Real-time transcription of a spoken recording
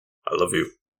I love you.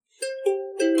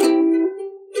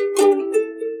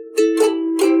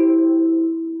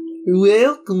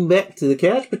 Welcome back to the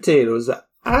Couch Potatoes.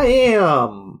 I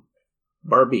am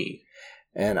Barbie.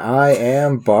 And I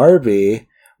am Barbie.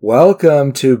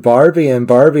 Welcome to Barbie and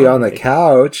Barbie on the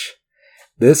Couch.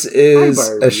 This is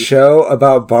a show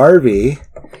about Barbie.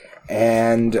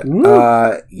 And,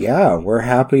 we're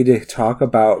happy to talk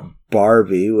about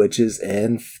Barbie, which is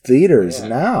in theaters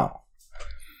now.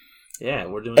 Yeah,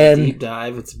 we're doing a deep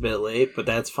dive. It's a bit late, but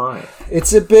that's fine.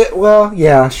 It's a bit,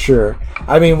 sure.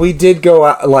 I mean, we did go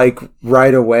out,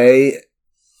 right away.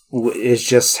 It's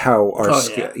just how our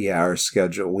our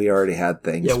schedule. We already had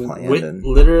things planned.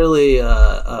 Literally,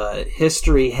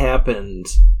 history happened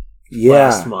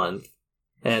last month,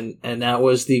 and that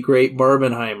was the Great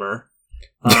Barbenheimer.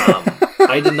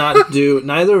 I did not do.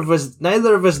 Neither of us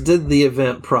did the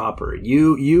event proper.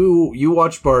 You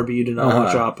watched Barbie. You did not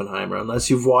watch Oppenheimer,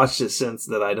 unless you've watched it since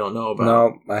that I don't know about.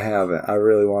 No, I haven't. I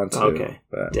really want to. Okay,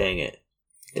 but. Dang it.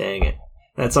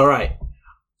 That's all right.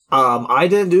 I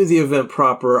didn't do the event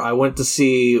proper. I went to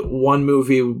see one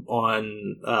movie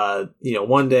on,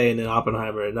 one day and then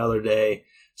Oppenheimer another day.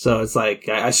 So it's like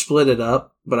I split it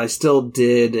up, but I still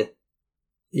did.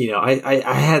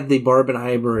 I had the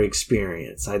Barbenheimer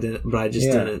experience. I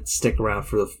didn't stick around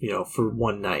for for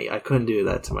one night. I couldn't do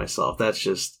that to myself. That's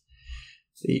just,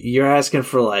 you're asking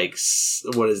for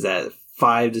what is that?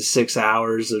 5 to 6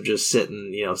 hours of just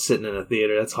sitting in a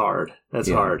theater. That's hard.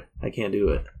 Hard. I can't do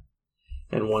it.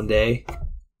 And one day,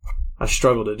 I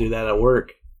struggled to do that at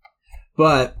work.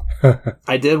 But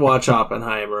I did watch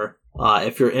Oppenheimer.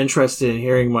 If you're interested in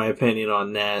hearing my opinion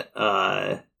on that,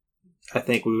 I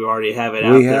think we already have it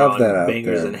out there on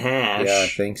Bangers and Hash. Yeah, I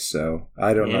think so.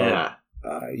 I don't know.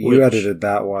 You edited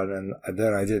that one, and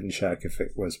then I didn't check if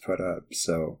it was put up.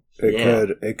 So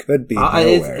it could be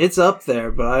nowhere. It's up there,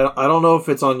 but I don't know if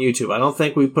it's on YouTube. I don't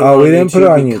think we put it on YouTube. Oh, we didn't put it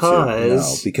on YouTube.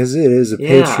 No, because it is a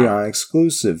Patreon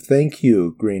exclusive. Thank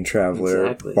you, Green Traveler.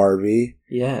 Exactly. Barbie.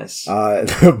 Yes.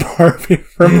 The Barbie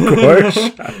from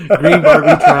Gorsh. Green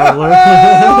Barbie Traveler.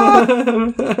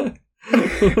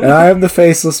 And I am the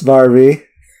faceless Barbie.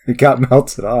 It got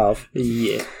melted off.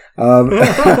 Yeah.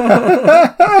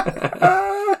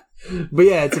 But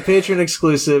yeah, it's a Patreon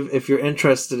exclusive. If you're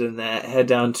interested in that, head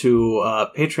down to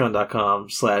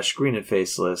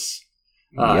patreon.com/greenandfaceless.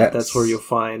 Yes. That's where you'll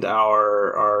find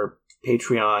our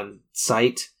Patreon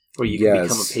site where you can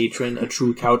become a patron, a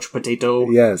true couch potato.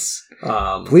 Yes.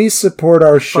 Please support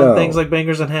our show. Fun things like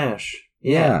Bangers and Hash.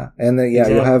 Yeah. And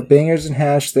exactly. You'll have Bangers and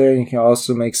Hash there. You can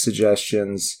also make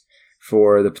suggestions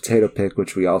for the potato pick,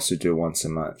 which we also do once a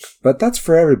month. But that's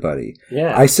for everybody.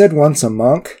 Yeah. I said once a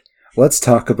month. Let's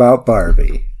talk about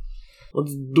Barbie.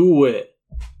 Let's do it.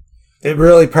 It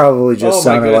really probably just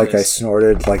sounded like I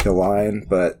snorted like a lion,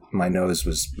 but my nose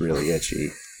was really itchy.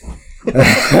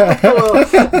 Well,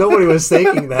 nobody was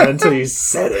thinking that until you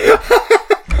said it.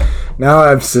 Now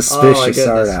I'm suspicious,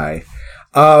 aren't I?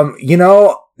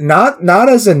 Not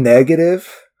as a negative,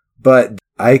 but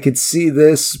I could see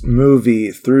this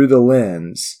movie through the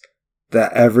lens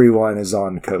that everyone is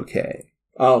on cocaine.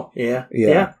 Oh, yeah.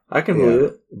 Yeah, I can believe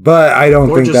it. But I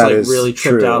don't think that is really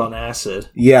tripped true. out on acid.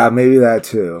 Yeah, maybe that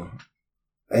too.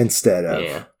 Instead of.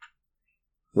 Yeah.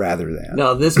 Rather than.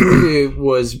 No, this movie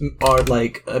was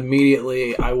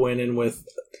immediately I went in with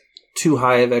too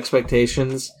high of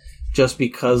expectations just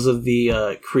because of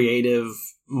the creative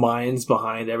minds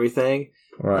behind everything.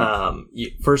 Right.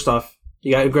 First off,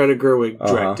 you got Greta Gerwig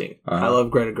directing. I love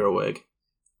Greta Gerwig.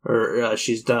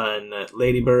 She's done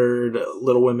Lady Bird,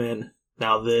 Little Women,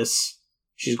 now this.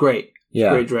 She's great. Yeah.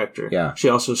 Great director. Yeah. She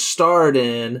also starred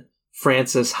in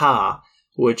Frances Ha,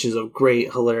 which is a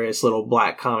great, hilarious little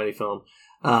black comedy film.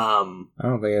 I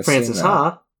don't think I've Frances seen that.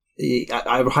 Ha,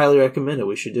 I highly recommend it.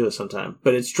 We should do it sometime.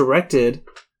 But it's directed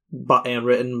and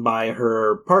written by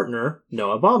her partner,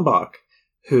 Noah Baumbach,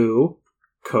 who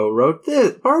co-wrote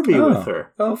Barbie with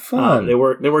her. Oh, fun! They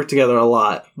work together a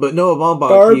lot. But Noah Baumbach,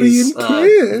 Barbie and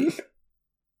Ken.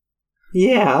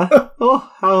 Yeah.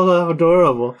 Oh, how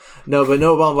adorable! No, but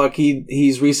Noah Baumbach,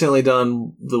 he's recently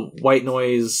done the White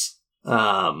Noise,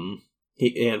 and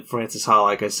Frances Ha,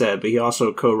 like I said, but he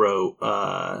also co-wrote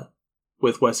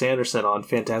with Wes Anderson on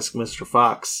Fantastic Mr.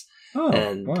 Fox,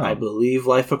 I believe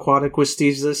Life Aquatic with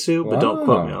Steve Zissou, but don't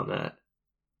quote me on that.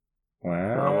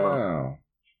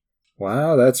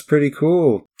 Wow, that's pretty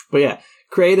cool. But yeah,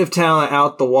 creative talent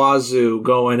out the wazoo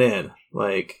going in.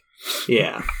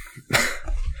 Yeah.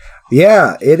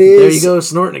 Yeah, it is. There you go,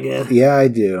 snorting again. Yeah, I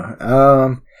do.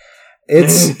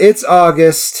 It's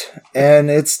August,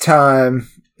 and it's time.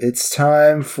 It's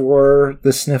time for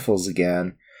the sniffles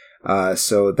again.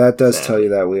 So that does tell you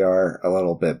that we are a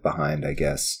little bit behind, I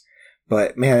guess.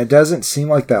 But man, it doesn't seem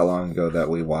like that long ago that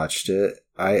we watched it.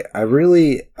 I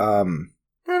really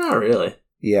not really.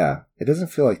 Yeah, it doesn't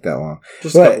feel like that long.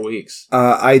 Just a couple weeks.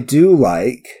 I do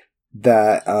like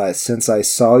that since I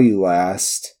saw you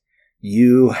last,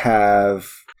 you have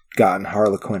gotten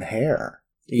Harlequin hair.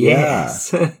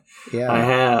 Yes. Yeah. I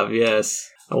have, yes.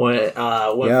 I went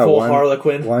full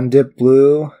Harlequin. One dip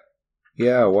blue.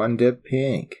 Yeah, one dip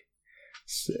pink.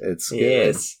 It's good.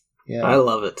 Yes. Yeah. I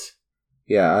love it.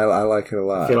 Yeah, I like it a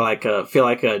lot. I feel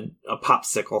like a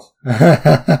popsicle.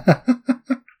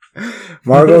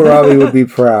 Margot Robbie would be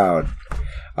proud.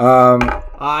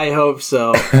 I hope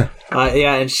so.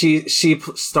 Yeah, and she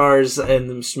stars in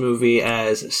this movie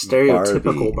as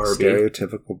stereotypical Barbie.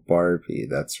 Stereotypical Barbie.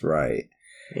 That's right.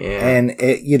 Yeah, and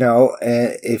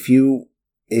if you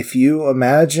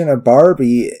imagine a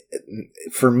Barbie,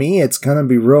 for me, it's gonna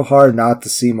be real hard not to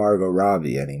see Margot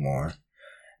Robbie anymore.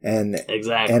 And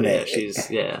exactly, and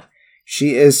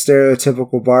she is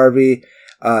stereotypical Barbie.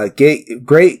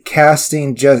 Great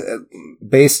casting just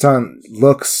based on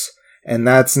looks, and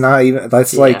that's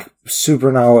like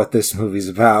super not what this movie's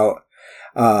about.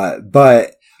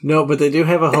 But they do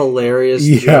have a hilarious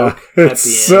joke at the end.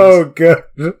 It's so good.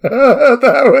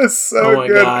 That was so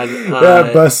good. Oh my god,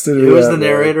 that busted me. Who was the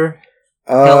narrator?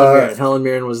 Helen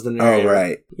Mirren was the narrator. Oh,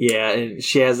 right. Yeah, and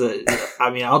she has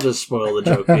I'll just spoil the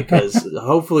joke because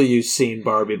hopefully you've seen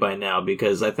Barbie by now,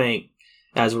 because I think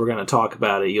as we're going to talk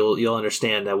about it, you'll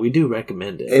understand that we do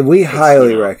recommend it. We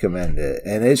highly recommend it,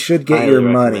 and it should get your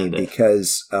money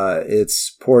because it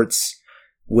supports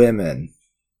women.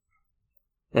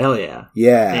 Hell yeah.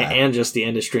 Yeah. And just the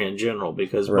industry in general,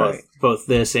 because both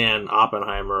this and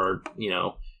Oppenheimer are,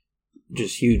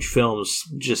 just huge films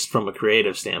just from a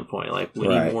creative standpoint. Like, we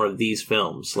need more of these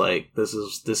films. Like, this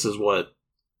is what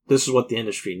the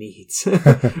industry needs.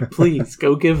 Please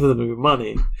go give them your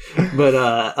money.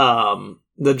 But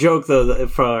the joke though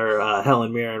for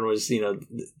Helen Mirren was,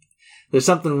 there's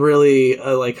something really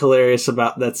hilarious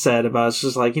about that said about it's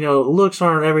just like, looks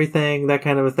aren't everything, that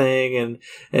kind of a thing, and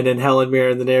then Helen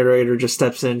Mirren, the narrator, just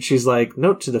steps in. She's like,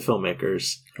 note to the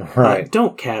filmmakers,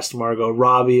 don't cast Margot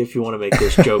Robbie if you want to make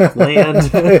this joke land.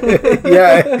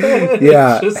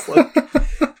 yeah. Just like,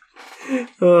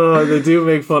 they do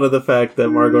make fun of the fact that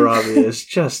Margot Robbie is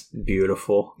just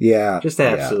beautiful. Yeah, just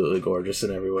absolutely gorgeous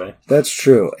in every way. That's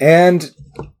true, and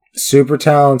super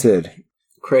talented.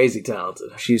 Crazy talented.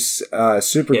 She's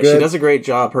super good. She does a great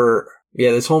job.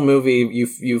 This whole movie,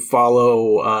 you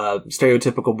follow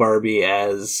stereotypical Barbie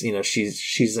as,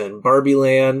 she's in Barbie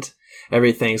land.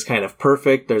 Everything's kind of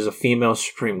perfect. There's a female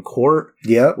Supreme Court.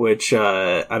 Yep. Which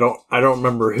I don't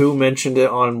remember who mentioned it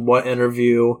on what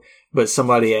interview, but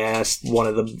somebody asked one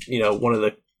of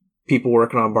the people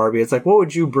working on Barbie, it's like, what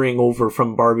would you bring over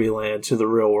from Barbie land to the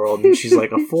real world? And she's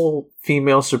like, a full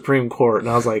female Supreme Court. And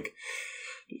I was like,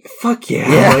 fuck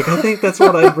yeah. Like, I think that's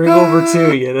what I'd bring over too,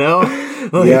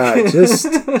 Like,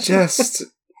 just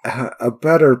a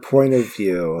better point of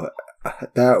view.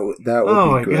 That would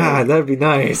be great. God, that'd be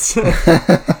nice.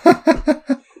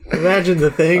 Imagine the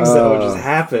things that would just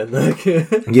happen. Like,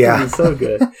 it'd be so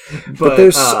good. But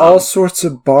there's all sorts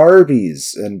of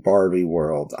Barbies in Barbie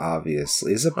World,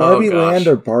 obviously. Is it Barbie Land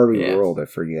or Barbie World? I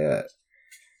forget.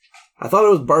 I thought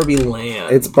it was Barbie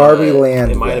Land. It's Barbie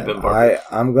Land. It might have been Barbie.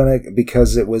 I'm gonna,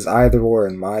 because it was either or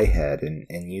in my head,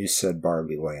 and you said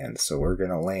Barbie Land, so we're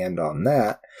gonna land on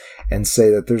that and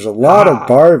say that there's a lot of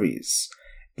Barbies.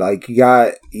 Like,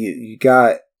 you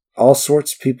got all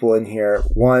sorts of people in here.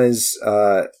 One is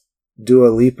Dua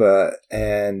Lipa,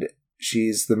 and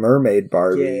she's the mermaid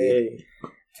Barbie. Yay.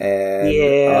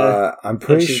 And I'm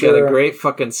pretty sure she's got a great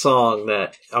fucking song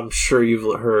that I'm sure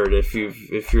you've heard if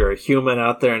you're a human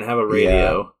out there and have a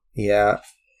radio. Yeah,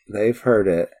 they've heard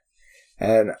it,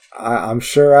 and I'm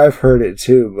sure I've heard it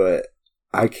too, but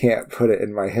I can't put it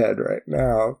in my head right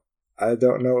now. I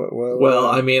don't know it well. Well,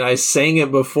 I sang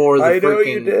it before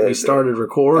we started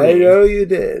recording. I know you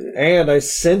did. And I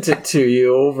sent it to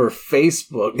you over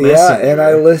Facebook Messenger. Yeah, and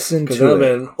I listened to it. Because I'm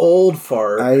an old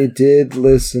fart. I did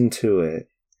listen to it.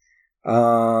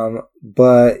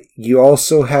 But you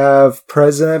also have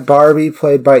President Barbie,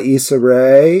 played by Issa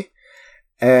Rae,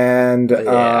 and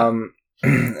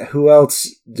who else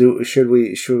should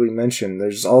we mention?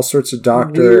 There's all sorts of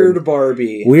Weird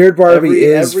Barbie. Weird Barbie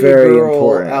is every very girl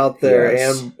important out there,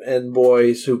 and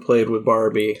boys who played with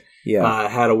Barbie.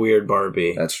 Had a Weird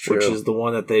Barbie. That's true. Which is the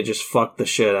one that they just fucked the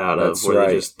shit out of. That's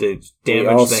right. They damaged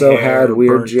also the hair, had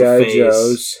Weird G.I.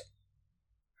 Joes.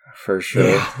 for sure.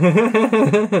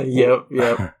 Yeah.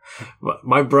 Yep.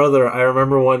 My brother, I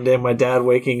remember one day my dad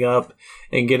waking up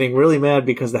and getting really mad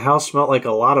because the house smelled like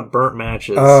a lot of burnt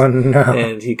matches. Oh, no.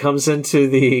 And he comes into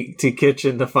the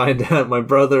kitchen to find out my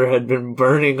brother had been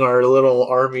burning our little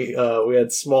army. We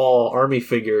had small army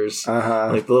figures,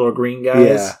 like the little green guys.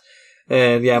 Yeah.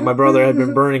 And yeah, my brother had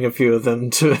been burning a few of them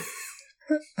to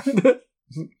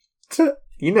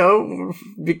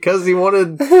because he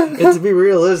wanted it to be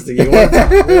realistic. He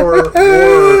wanted more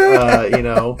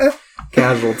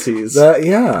casualties.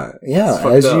 Yeah,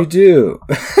 as you do.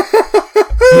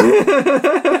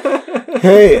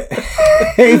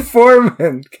 Hey,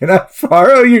 Foreman, can I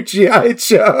borrow your G.I.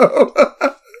 Joe?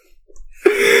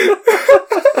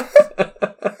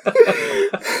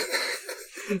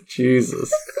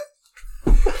 Jesus.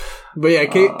 But yeah,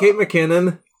 Kate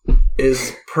McKinnon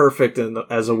is perfect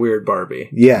as a weird Barbie.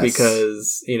 Yes.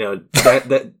 Because,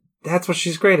 that's what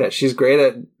she's great at. She's great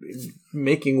at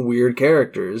making weird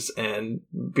characters and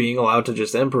being allowed to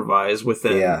just improvise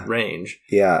within range.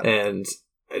 Yeah. And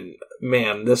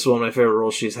man, this is one of my favorite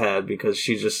roles she's had because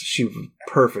she's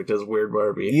perfect as weird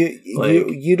Barbie.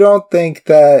 You don't think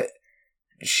that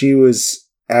she was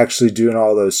actually doing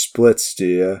all those splits, do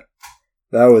you?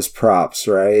 That was props,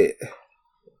 right?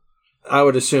 I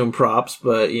would assume props,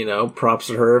 but props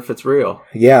to her if it's real.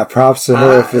 Yeah, props to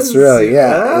her if it's real.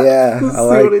 Yeah, I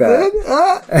like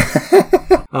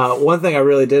that. One thing I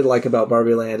really did like about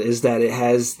Barbie Land is that it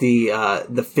has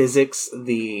the physics,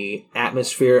 the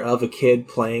atmosphere of a kid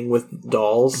playing with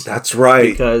dolls. That's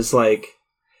right. Because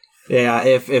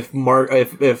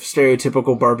if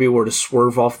stereotypical Barbie were to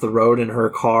swerve off the road in her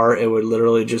car, it would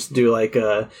literally just do like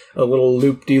a little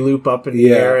loop-de-loop up in the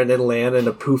air and then land in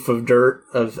a poof of dirt,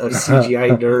 of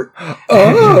CGI dirt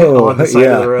on the side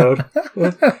of the road.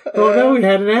 Oh no, we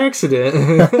had an accident.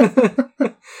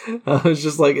 I was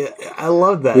just like, I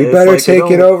love that. We better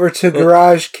take it over to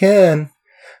Garage Ken.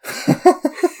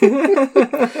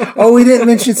 Oh, we didn't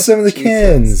mention some of the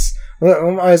Kens. Well,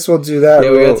 we might as well do that.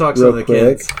 Yeah, we gotta talk some of the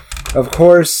Kens. Of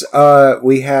course,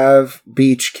 we have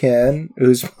Beach Ken,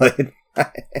 who's played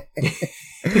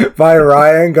by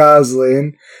Ryan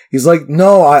Gosling. He's like,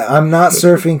 no, I'm not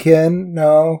surfing Ken.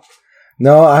 No,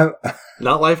 I'm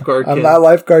not lifeguard Ken. I'm not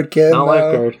lifeguard Ken. Not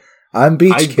lifeguard. I'm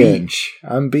Beach Ken. Beach.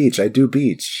 I'm Beach. I do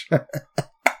beach.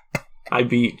 I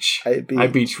beach. I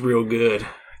beach real good.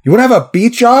 You want to have a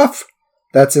beach off?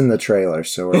 That's in the trailer,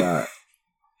 so we're not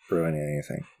ruining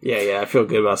anything. Yeah, I feel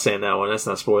good about saying that one. That's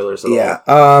not spoilers at all. Yeah.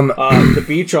 The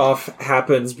beach off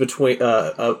happens between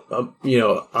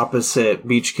opposite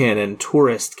Beach Ken and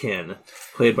Tourist Ken,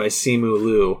 played by Simu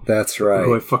Liu. That's right.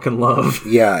 Who I fucking love.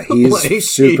 Yeah, he's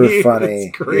super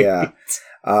funny. Great. Yeah.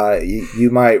 You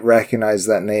might recognize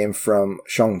that name from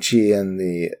Shang-Chi and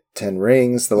the Ten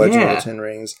Rings, the Legend of the Ten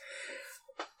Rings.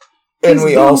 And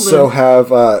we also have,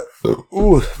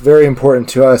 very important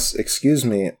to us, excuse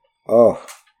me. Oh,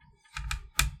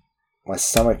 my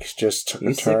stomach just took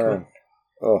a turn.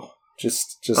 Oh,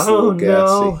 just a little gassy.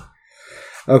 No.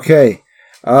 Okay.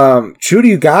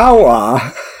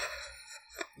 Churigawa.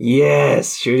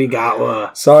 Yes,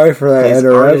 Churigawa. Sorry for that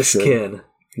interruption. Artist Ken.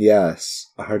 Yes,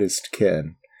 Artist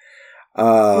Ken. Boy.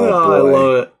 I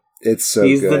love it. It's so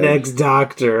He's good. the next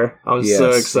Doctor. I'm so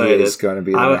excited. He's going to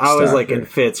be the next I was Doctor. like in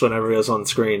fits whenever he was on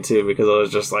screen too, because I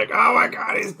was just like, oh my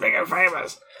god, he's big and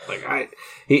famous. Like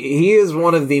he is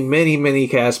one of the many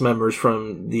cast members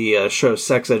from the show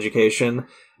Sex Education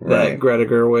that Greta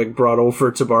Gerwig brought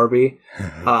over to Barbie.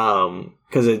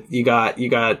 Because you got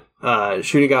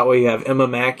Churigawa, you have Emma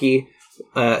Mackey,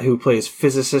 who plays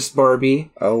physicist Barbie.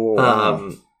 Oh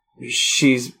wow.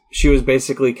 She was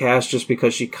basically cast just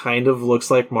because she kind of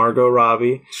looks like Margot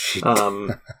Robbie.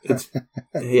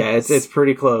 It's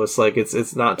pretty close. Like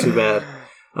it's not too bad.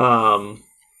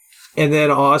 And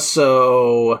then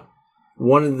also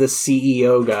one of the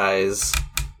CEO guys.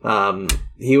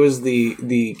 He was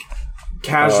the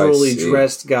casually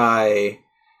dressed guy.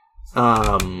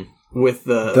 With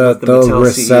the Mattel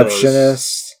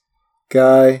receptionist CEOs.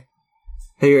 guy.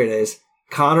 Here it is.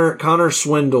 Connor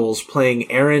Swindles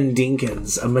playing Aaron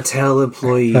Dinkins, a Mattel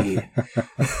employee.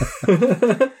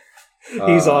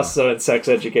 He's also in Sex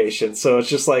Education, so it's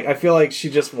just like I feel like she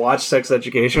just watched Sex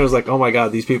Education and was like, "Oh my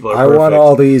god, these people are perfect." I want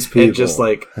all these people, and just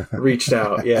like reached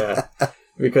out,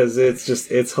 because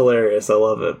it's hilarious. I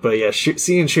love it. But yeah,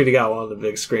 seeing Churigawa on the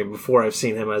big screen before I've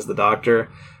seen him as the Doctor,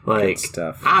 like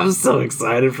I'm so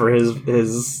excited for his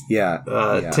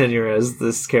tenure as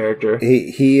this character.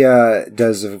 He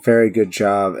does a very good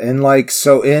job, and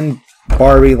so in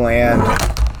Barbie Land,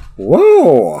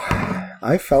 whoa,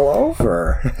 I fell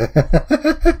over.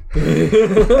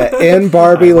 In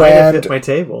Barbie Land, hit my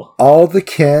table. All the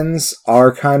Kens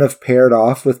are kind of paired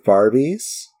off with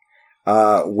Barbies,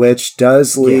 which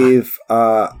does leave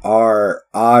our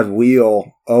odd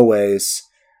wheel always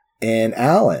in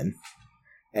Alan.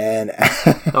 And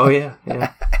oh yeah.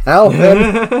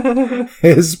 Alan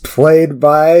is played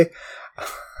by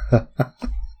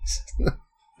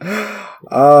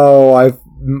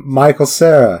Michael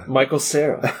Cera. Michael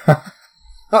Cera.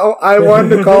 Oh, I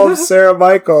wanted to call him Sarah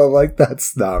Michael. I'm like,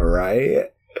 that's not right.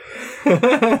 What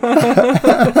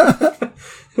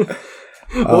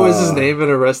was his name in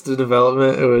Arrested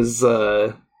Development? It was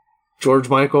George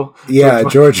Michael. Yeah,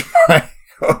 George Michael.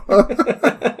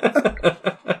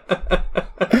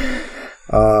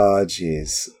 Oh,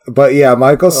 jeez. But yeah,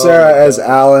 Michael Cera as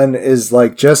Alan is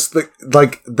like just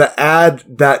the ad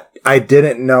that I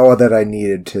didn't know that I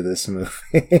needed to this movie.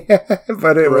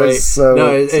 But it was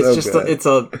so it's so just good. it's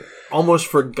a almost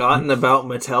forgotten about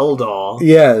Mattel doll.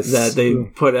 Yes. That they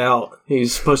put out.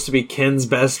 He's supposed to be Ken's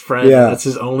best friend. Yeah. That's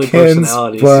his only Ken's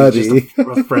personality. buddy. He's just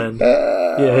a friend.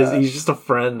 Yeah, he's just a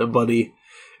friend, a buddy.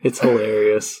 It's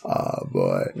hilarious. Oh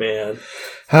boy, man.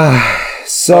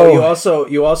 So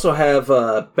you also have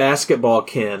Basketball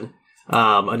Ken,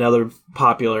 another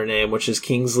popular name, which is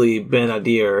Kingsley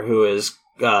Ben-Adir, who is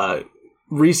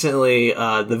recently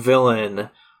the villain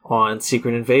on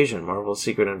Secret Invasion, Marvel's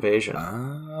Secret Invasion.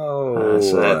 Oh,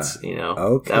 so that's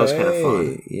okay. That was kind of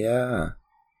fun. Yeah.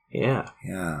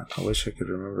 I wish I could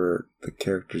remember the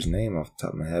character's name off the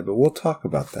top of my head, but we'll talk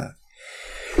about that.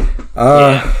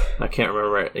 I can't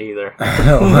remember it either.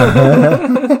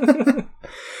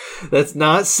 That's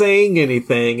not saying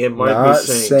anything. It might be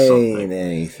saying something.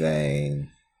 Anything.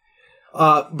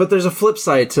 But there's a flip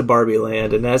side to Barbie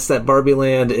Land, and that's that Barbie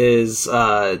Land is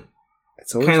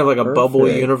it's kind of like a bubble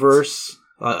universe,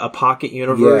 a pocket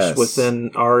universe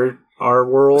within our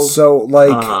world. So,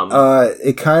 like,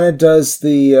 it kind of does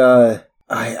the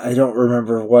I don't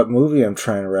remember what movie I'm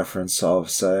trying to reference all of a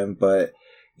sudden, but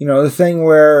the thing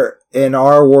where in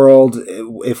our world,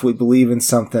 if we believe in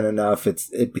something enough,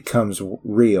 it becomes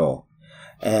real.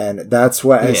 And that's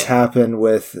what has happened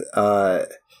with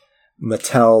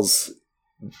Mattel's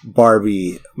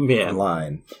Barbie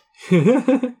line.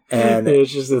 And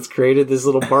it's created this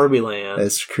little Barbie land.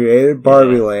 It's created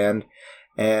Barbie land,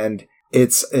 and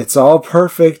it's all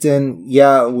perfect. And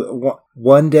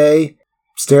one day,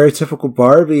 stereotypical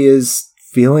Barbie is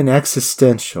feeling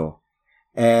existential.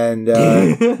 And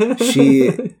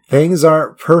things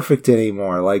aren't perfect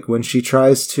anymore. Like when she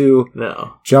tries to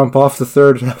jump off the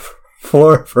third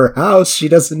floor of her house, she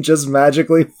doesn't just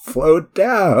magically float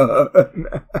down.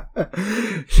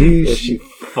 she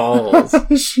falls.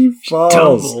 She falls.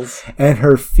 Tumbles. And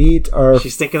her feet are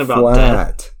She's thinking about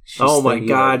flat. Death. Oh my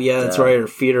god, yeah, that's right. Her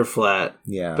feet are flat.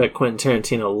 Yeah. But Quentin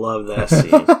Tarantino loved that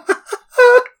scene.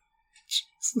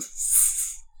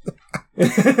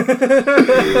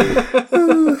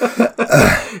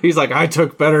 He's like, I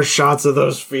took better shots of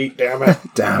those feet, damn it.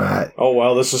 Oh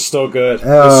well, this is still good. Good.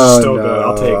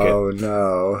 I'll take it. Oh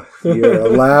no. You're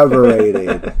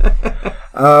elaborating.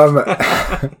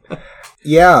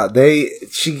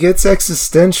 She gets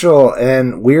existential,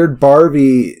 and Weird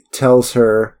Barbie tells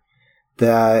her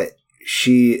that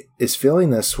she is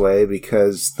feeling this way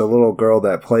because the little girl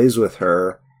that plays with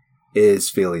her is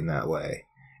feeling that way.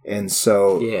 And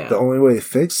so the only way to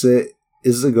fix it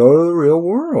is to go to the real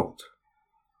world.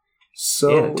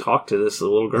 So talk to this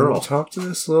little girl.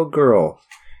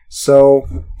 So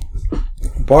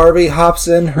Barbie hops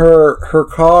in her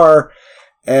car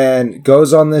and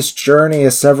goes on this journey,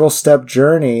 a several-step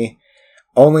journey,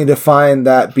 only to find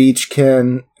that Beach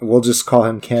Ken, we'll just call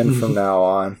him Ken from now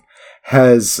on,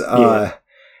 has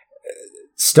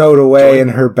stowed away in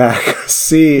her back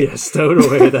seat. Yeah, stowed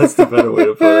away. That's the better way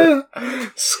to put it.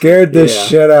 Scared the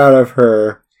shit out of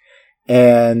her.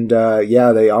 And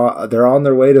they're on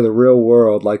their way to the real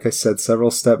world. Like I said, several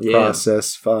step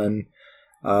process, fun,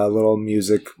 little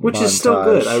music, which montage. Is still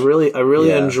good. I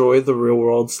really enjoy the real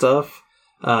world stuff.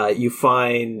 You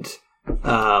find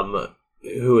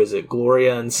who is it?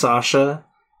 Gloria and Sasha.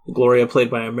 Gloria played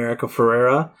by America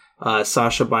Ferrera.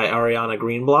 Sasha by Ariana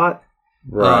Greenblatt.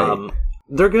 Right.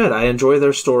 They're good. I enjoy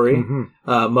their story.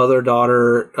 Mm-hmm.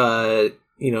 Mother-daughter,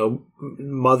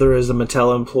 mother is a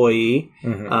Mattel employee.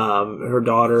 Mm-hmm. Her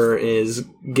daughter is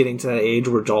getting to that age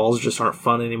where dolls just aren't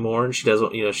fun anymore, and she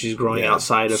doesn't, she's growing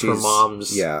outside of her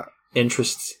mom's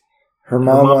interests. Her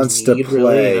mom wants to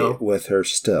play with her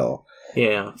still.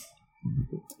 Yeah.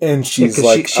 And she's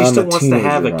like, she still wants to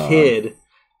have a kid.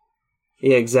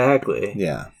 Yeah, exactly.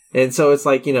 Yeah. And so it's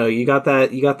like, you got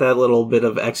that little bit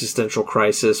of existential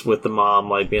crisis with the mom,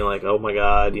 like being like, oh my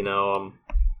god, I'm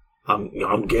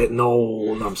I'm getting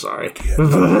old. I'm sorry,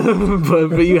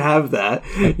 but you have that,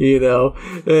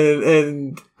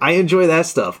 and I enjoy that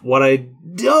stuff. What I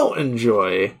don't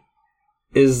enjoy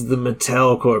is the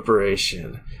Mattel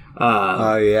Corporation.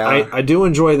 I do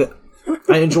enjoy that.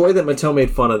 I enjoy that Mattel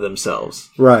made fun of themselves.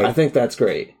 Right. I think that's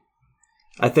great.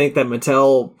 I think that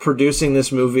Mattel producing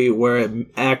this movie where it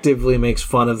actively makes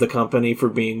fun of the company for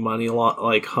being money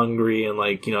hungry and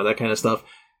that kind of stuff.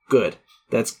 Good.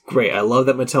 That's great. I love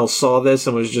that Mattel saw this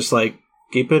and was just like,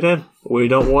 keep it in. We're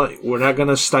not going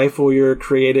to stifle your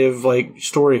creative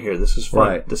story here. This is fun.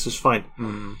 Right. This is fine.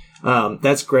 Mm-hmm.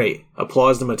 That's great.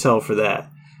 Applause to Mattel for that.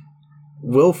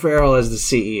 Will Ferrell as the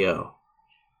CEO.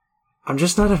 I'm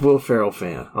just not a Will Ferrell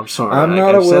fan. I'm sorry. I'm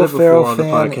not a Will Ferrell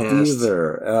fan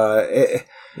either.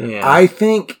 I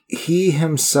think he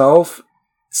himself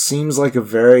seems like a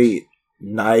very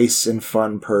nice and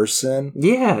fun person.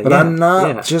 Yeah, but I'm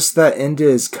not just that into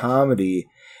his comedy,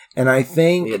 and I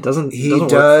think he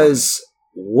does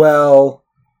well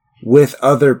with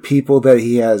other people that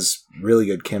he has really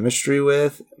good chemistry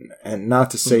with. And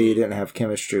not to say he didn't have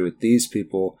chemistry with these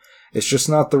people, it's just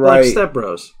not the right. Step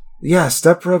Bros. Yeah,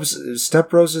 Step Bros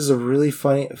is a really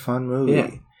fun movie.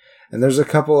 Yeah. And there's a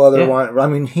couple other ones. I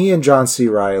mean, he and John C.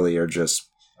 Reilly are just,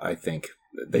 I think,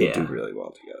 they do really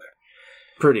well together.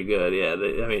 Pretty good,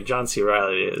 yeah. John C.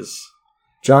 Reilly is...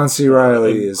 John C.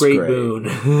 Reilly is great.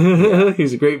 Boon.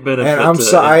 He's a great benefit. And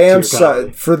I am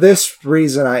sorry. For this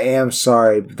reason, I am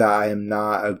sorry that I am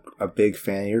not a big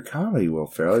fan of your comedy, Will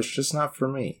Ferrell. It's just not for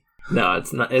me. No,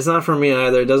 it's not. It's not for me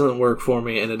either. It doesn't work for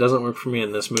me, and it doesn't work for me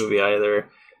in this movie either.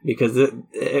 Because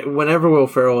whenever Will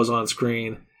Ferrell was on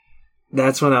screen,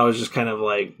 that's when I was just kind of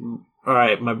like, all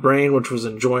right, my brain, which was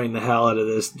enjoying the hell out of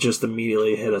this, just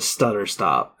immediately hit a stutter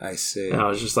stop. I see. And I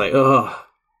was just like, oh,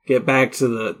 get back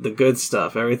to the good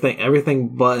stuff.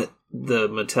 Everything but the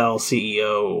Mattel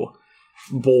CEO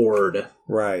board.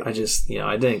 Right. I just,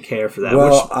 I didn't care for that,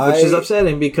 which is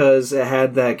upsetting because it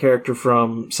had that character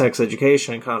from Sex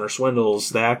Education, Connor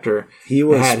Swindles, the actor. He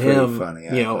was had him, funny,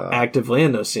 actively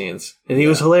in those scenes, and he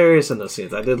was hilarious in those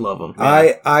scenes. I did love him.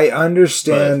 Yeah. I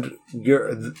understand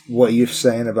what you're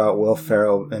saying about Will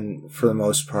Ferrell, and for the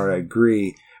most part, I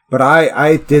agree. But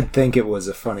I did think it was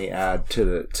a funny add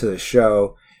to the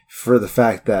show for the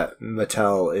fact that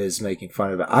Mattel is making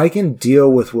fun of it. I can deal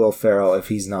with Will Ferrell if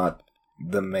he's not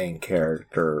the main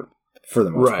character for the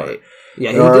most part.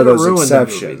 Yeah, he didn't ruin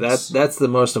exceptions. The movie. That's the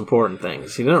most important thing.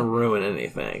 He didn't ruin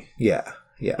anything. Yeah.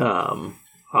 I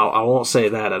won't say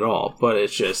that at all, but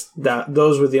it's just that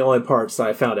those were the only parts that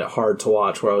I found it hard to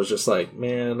watch, where I was just like,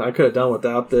 man, I could have done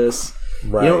without this.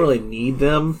 Right. You don't really need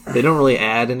them. They don't really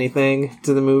add anything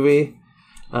to the movie.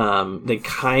 They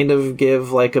kind of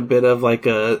give a bit of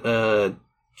a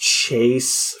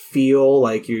chase feel,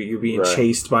 like you're being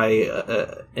chased by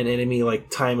an enemy,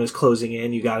 time is closing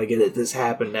in, you gotta get this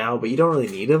happen now, but you don't really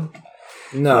need them.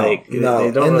 No. They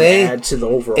don't really add to the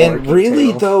overall. And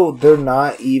really though, they're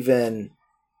not even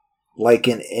like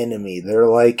an enemy.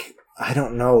 They're I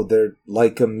don't know, they're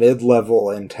like a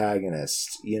mid-level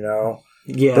antagonist, Yeah,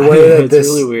 the way that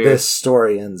this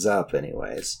story ends up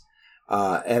anyways.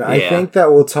 And I think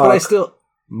that we'll talk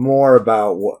more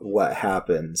about what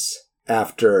happens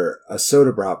after a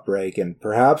soda pop break, and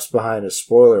perhaps behind a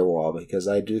spoiler wall, because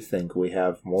I do think we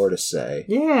have more to say.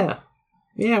 Yeah,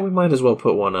 we might as well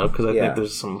put one up, because I think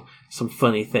there's some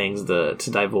funny things to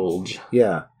divulge.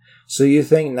 Yeah. So you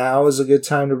think now is a good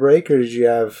time to break, or did you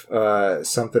have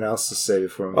something else to say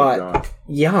before we move on?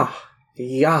 Yeah,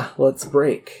 let's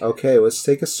break. Okay, let's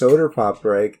take a soda pop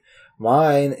break.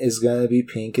 Mine is going to be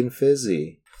pink and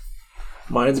fizzy.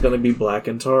 Mine's going to be black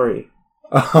and tarry.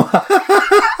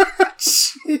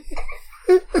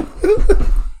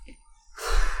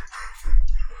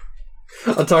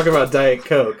 I'm talking about Diet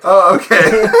Coke. Oh, okay.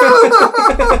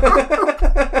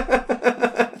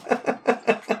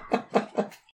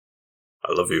 I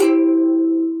love you.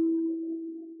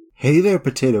 Hey there,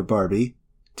 Potato Barbie.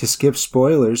 To skip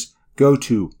spoilers, go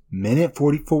to minute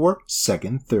 44,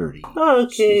 second 30.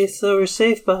 Okay, so we're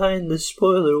safe behind the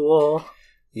spoiler wall.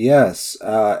 Yes,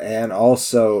 and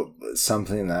also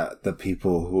something that the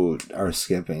people who are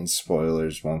skipping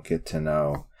spoilers won't get to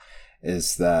know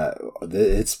is that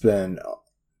it's been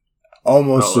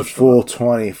almost a full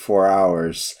 24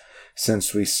 hours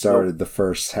since we started the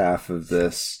first half of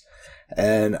this.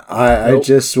 And I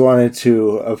just wanted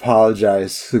to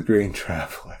apologize to the Green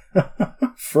Traveler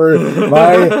for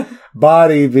my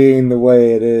body being the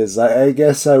way it is. I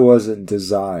guess I wasn't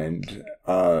designed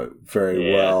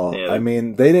very well. Yeah. I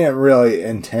mean, they didn't really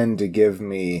intend to give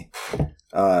me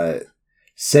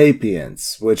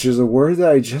sapience, which is a word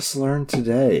that I just learned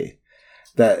today.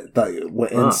 that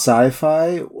in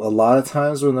sci-fi, a lot of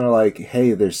times when they're like,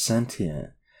 "Hey, they're sentient,"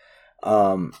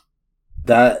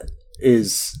 that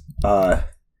is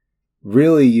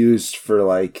really used for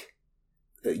like,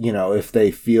 if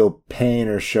they feel pain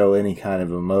or show any kind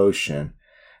of emotion.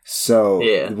 So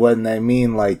when they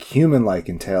mean like human-like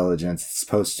intelligence, it's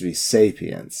supposed to be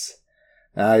sapience.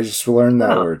 And I just learned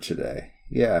that word today.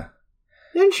 Yeah.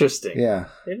 Interesting. Yeah.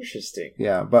 Interesting.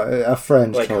 Yeah, but a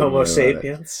friend like told Homo me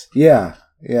sapiens. Yeah,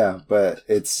 but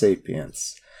it's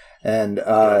sapience, and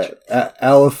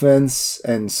elephants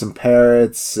and some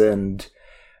parrots and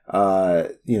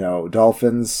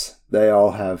dolphins. They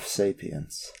all have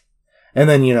sapience, and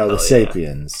then the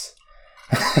sapiens.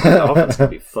 Dolphins can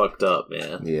be fucked up,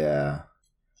 man. Yeah.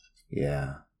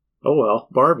 Oh well,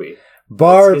 Barbie.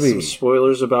 Let's get some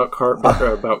spoilers about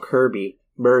about Kirby.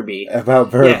 Barbie. About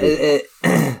Barbie.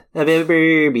 Yeah,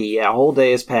 Barbie. Yeah, a whole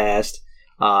day has passed.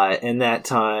 In that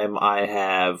time, I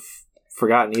have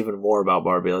forgotten even more about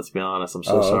Barbie. Let's be honest. I'm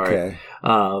so sorry. Okay.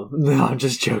 No, I'm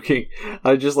just joking.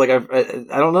 I just I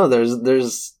don't know.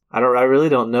 I really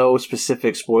don't know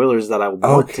specific spoilers that I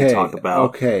want to talk about.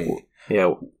 Okay.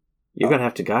 Yeah, you're gonna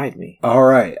have to guide me. All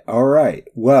right.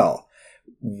 Well,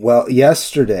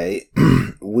 yesterday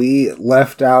we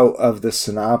left out of the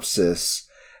synopsis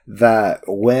that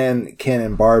when Ken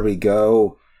and Barbie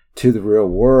go to the real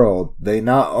world, they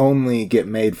not only get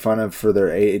made fun of for their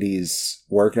 80s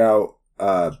workout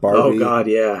Barbie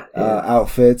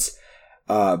outfits,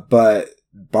 but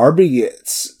Barbie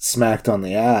gets smacked on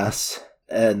the ass,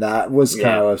 and that was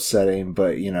kind of upsetting,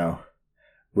 but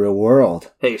real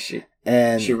world. Hey, she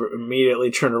immediately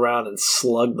turned around and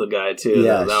slugged the guy too.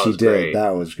 Yeah, that she was did. Great.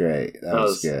 That was great. That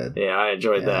was good. Yeah, I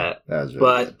enjoyed that. That was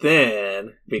really good.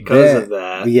 Then, of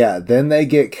that, then they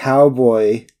get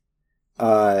cowboy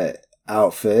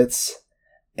outfits,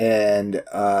 and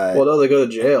well, no, they go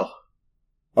to jail.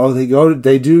 Oh, they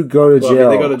do go to jail.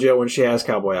 They go to jail when she has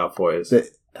cowboy outfits.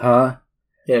 Huh?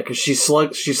 Yeah, because she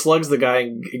slugs the guy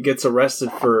and gets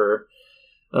arrested for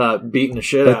beating the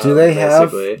shit out of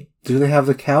him. Do they have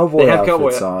the cowboy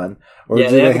outfits on? Or do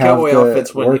they have the cowboy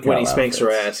outfits when he spanks her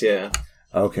ass, yeah.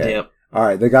 Okay. Yep. All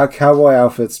right, they got cowboy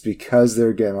outfits because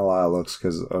they're getting a lot of looks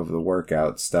because of the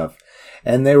workout stuff.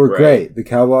 And they were great. The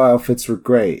cowboy outfits were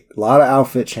great. A lot of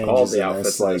outfit changes all the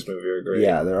outfits in this movie are great.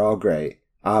 Yeah, they're all great.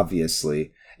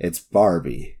 Obviously, it's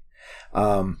Barbie.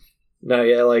 No,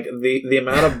 yeah, like the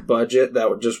amount of budget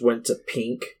that just went to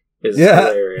pink is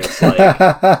hilarious. Like,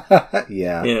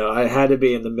 yeah, I had to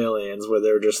be in the millions where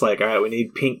they were just like, all right, we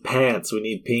need pink pants, we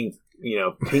need pink,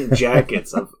 pink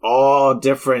jackets of all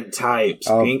different types,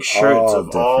 pink shirts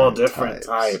of all different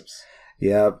types.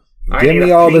 Yep. Give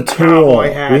me all the tool.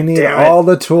 We need all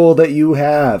the tool that you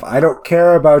have. I don't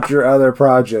care about your other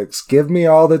projects. Give me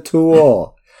all the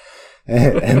tool.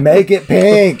 And make it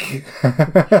pink.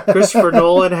 Christopher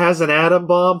Nolan has an atom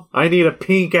bomb. I need a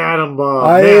pink atom bomb.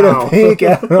 I need a pink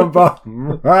atom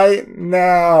bomb right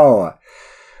now.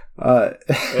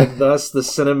 And thus the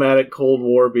cinematic Cold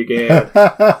War began.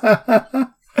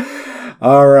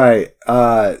 All right.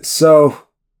 So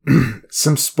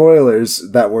some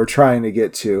spoilers that we're trying to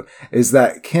get to is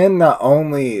that Ken not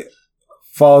only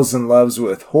falls in love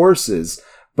with horses,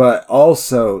 but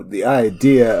also the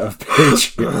idea of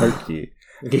patriarchy.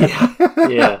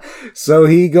 Yeah. So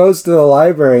he goes to the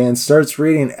library and starts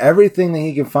reading everything that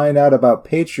he can find out about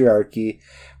patriarchy,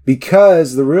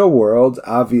 because the real world,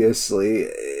 obviously,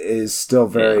 is still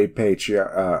very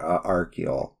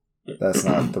patriarchal. That's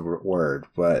not the word,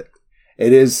 but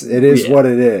it is what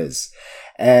it is.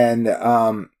 And,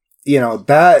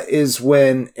 that is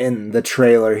when in the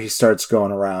trailer he starts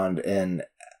going around and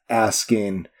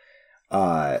asking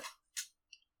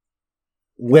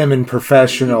women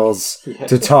professionals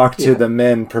to talk to the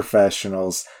men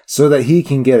professionals so that he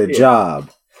can get a job.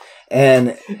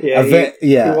 And he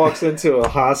walks into a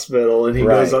hospital and he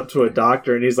goes up to a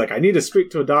doctor and he's like, I need to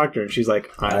speak to a doctor. And she's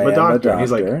like, I'm a doctor. And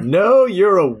he's like, no,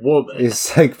 you're a woman.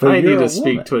 It's like, but I need to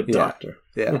speak to a doctor.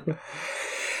 Yeah.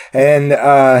 And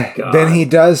then he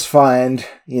does find,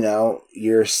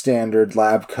 your standard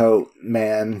lab coat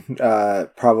man,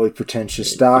 probably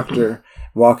pretentious doctor,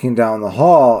 walking down the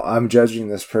hall. I'm judging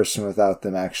this person without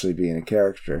them actually being a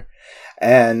character.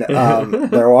 And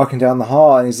they're walking down the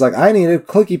hall, and he's like, I need a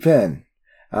clicky pen.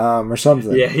 Or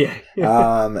something. Yeah.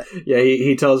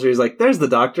 He tells her, he's like, there's the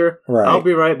doctor. Right. I'll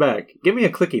be right back. Give me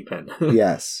a clicky pen.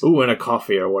 Yes. Ooh, and a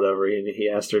coffee or whatever. He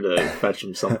asked her to fetch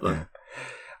him something.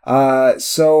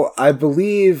 So I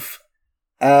believe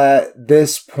at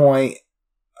this point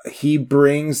he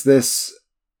brings this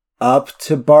up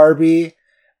to Barbie,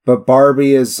 but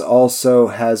Barbie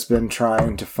has been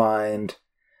trying to find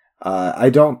I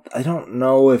don't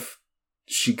know if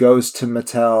she goes to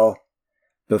Mattel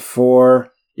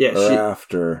before or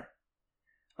after.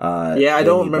 I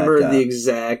don't remember the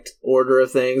exact order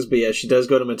of things, but yeah, she does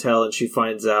go to Mattel and she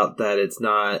finds out that it's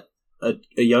not a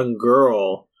young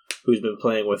girl who's been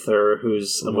playing with her,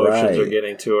 whose emotions are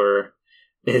getting to her.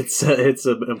 It's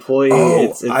an employee.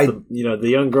 It's the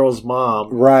young girl's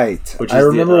mom. Right. I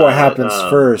remember what happens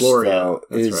first, Gloria. Though,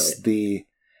 is right.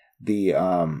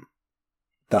 the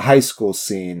high school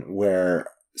scene where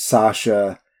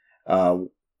Sasha,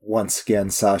 once again,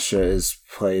 Sasha is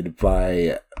played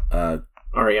by Ariana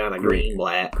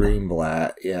Greenblatt.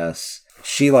 Greenblatt, yes.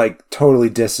 She totally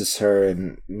disses her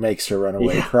and makes her run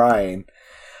away crying.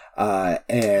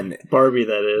 And Barbie,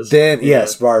 that is. Then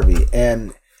yes, Barbie.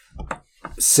 And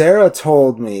Sarah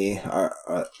told me,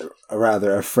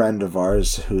 rather a friend of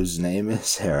ours whose name is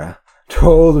Sarah,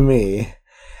 told me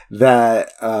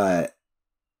that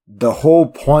the whole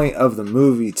point of the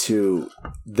movie to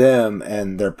them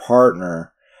and their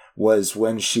partner was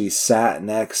when she sat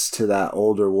next to that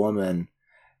older woman,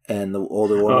 and the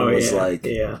older woman was like,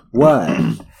 "What?"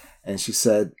 And she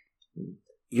said,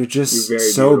 "You're just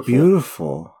so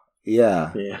beautiful."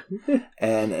 Yeah.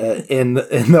 And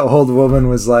the old woman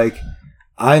was like,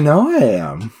 "I know I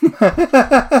am."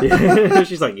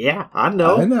 She's like, "Yeah, I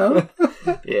know."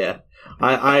 Yeah.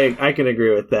 I can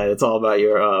agree with that. It's all about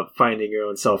your finding your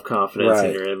own self-confidence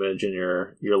in your image and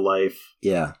your life.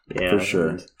 Yeah, for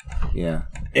sure.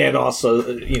 And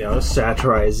also,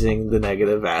 satirizing the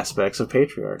negative aspects of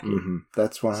patriarchy. Mm-hmm.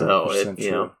 That's 100%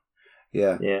 true.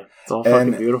 Yeah, it's all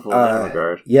fucking beautiful in that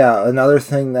regard. Yeah, another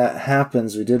thing that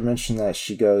happens, we did mention that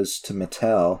she goes to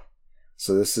Mattel,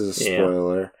 so this is a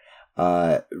spoiler.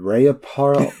 Rhea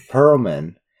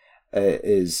Perlman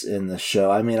is in the show.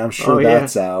 I mean, I'm sure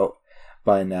that's out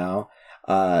by now.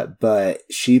 But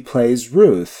she plays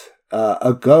Ruth,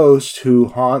 a ghost who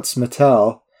haunts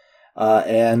Mattel,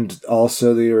 and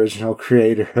also the original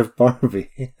creator of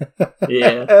Barbie.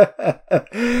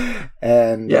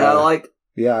 And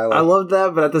I loved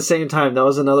that, but at the same time, that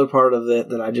was another part of it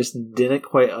that I just didn't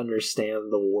quite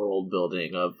understand the world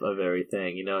building of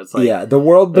everything. It's like the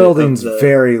world building's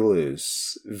very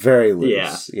loose,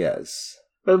 yes.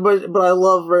 But I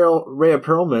love Rhea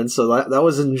Perlman, so that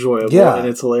was enjoyable, and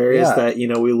it's hilarious that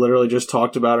we literally just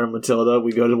talked about her in Matilda.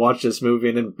 We go to watch this movie,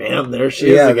 and then bam, there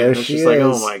she is again. There it's just like,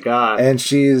 oh my god! And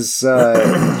she's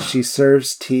she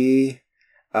serves tea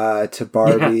to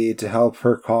Barbie to help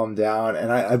her calm down,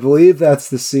 and I believe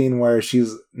that's the scene where it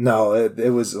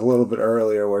was a little bit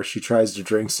earlier where she tries to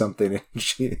drink something and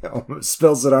she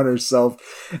spills it on herself,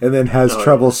 and then has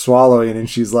trouble swallowing, and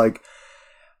she's like,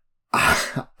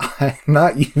 "I'm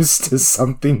not used to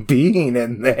something being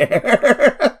in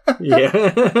there."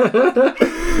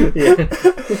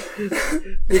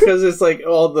 Because it's like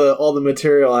all the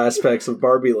material aspects of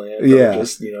Barbie Land are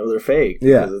just they're fake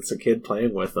because it's a kid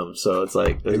playing with them, so it's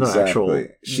like there's no actual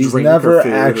she's never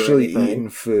actually eaten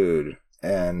food,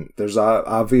 and there's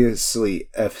obviously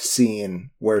a scene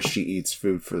where she eats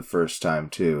food for the first time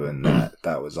too, and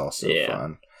that was also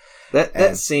fun.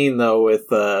 That scene though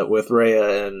with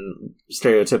Rhea and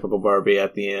stereotypical Barbie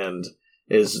at the end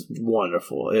is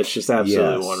wonderful. It's just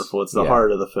absolutely wonderful. It's the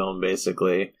heart of the film,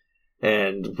 basically.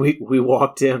 And we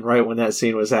walked in right when that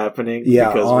scene was happening.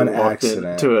 Yeah, because on we walked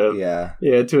accident.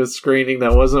 To a screening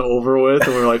that wasn't over with,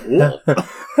 and we were like, "Whoa,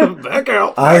 back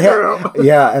out!"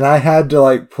 And I had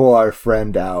to pull our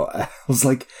friend out. I was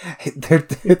like, hey,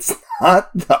 "It's not.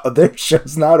 Their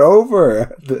show's not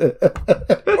over.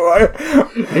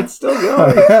 It's still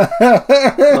going."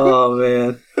 Oh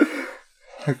man.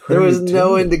 There was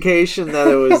no indication that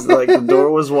it was the door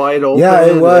was wide open. Yeah,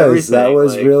 it was. That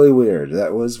was really weird.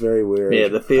 That was very weird. Yeah,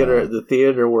 the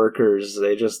theater workers,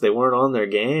 they weren't on their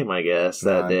game, I guess,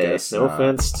 that day. No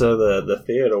offense to the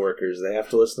theater workers. They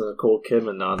have to listen to Nicole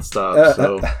Kidman nonstop,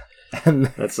 so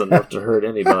that's enough to hurt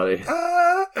anybody.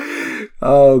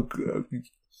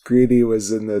 Greedy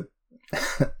was in the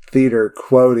theater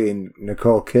quoting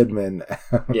Nicole Kidman.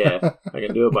 Yeah, I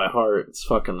can do it by heart. It's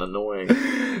fucking annoying.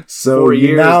 So 4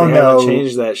 years now they haven't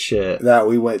changed that shit. That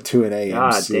we went to an AMC.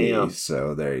 God damn.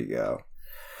 So there you go.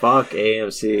 Fuck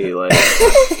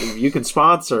AMC. You can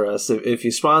sponsor us. If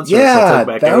you sponsor us, I'll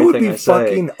take back everything I say. That would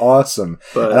be fucking awesome.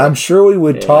 But, and I'm sure we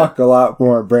would talk a lot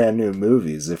more brand new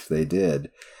movies if they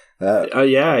did. For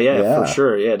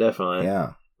sure. Yeah, definitely.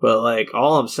 Yeah. But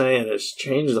all I'm saying is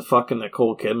change the fucking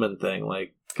Nicole Kidman thing.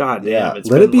 God damn, it's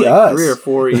let been it be us. 3 or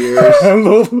 4 years. I'm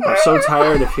so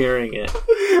tired of hearing it.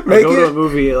 I go to a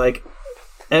movie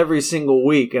every single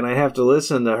week, and I have to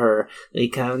listen to her. We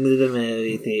come to the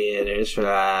movie theaters for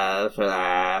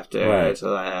laughter, right. to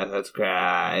laugh, let's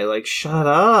cry. Like, shut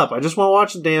up! I just want to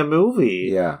watch the damn movie.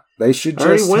 Yeah, they should. I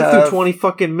already went through 20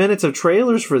 fucking minutes of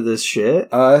trailers for this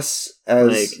shit. Us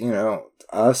as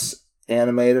us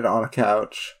animated on a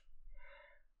couch.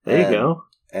 There you go.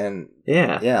 And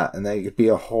yeah, and that could be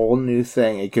a whole new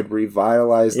thing. It could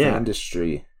revitalize the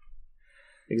industry.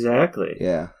 Exactly.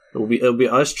 Yeah. It'll be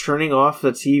us turning off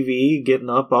the TV, getting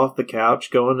up off the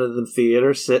couch, going to the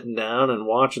theater, sitting down, and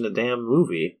watching a damn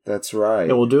movie. That's right.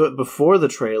 And we'll do it before the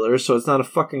trailers, so it's not a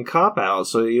fucking cop-out,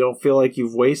 so you don't feel like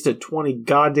you've wasted 20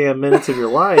 goddamn minutes of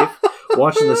your life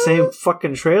watching the same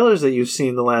fucking trailers that you've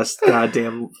seen the last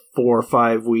goddamn 4 or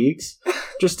 5 weeks,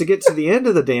 just to get to the end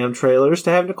of the damn trailers to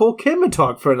have Nicole Kidman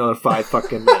talk for another 5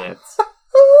 fucking minutes.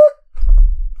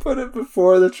 Put it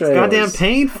before the trailers. It's goddamn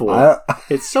painful.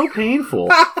 It's so painful.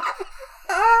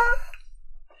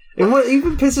 And what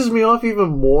even pisses me off even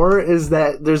more is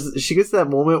that she gets that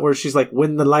moment where she's like,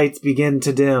 when the lights begin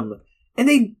to dim. And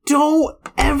they don't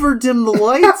ever dim the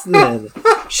lights then.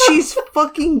 She's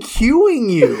fucking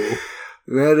cueing you.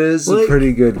 That is a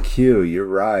pretty good cue. You're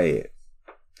right.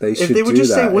 If they would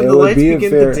just say when the lights begin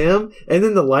to dim and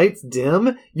then the lights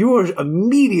dim, you are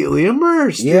immediately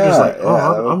immersed. Yeah, you're just like,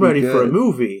 I'm ready for a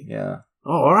movie. Yeah.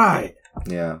 Oh, all right.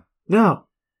 Yeah. No.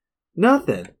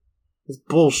 Nothing. It's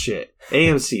bullshit.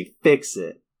 AMC, fix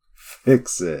it.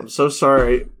 Fix it. I'm so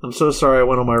sorry I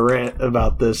went on my rant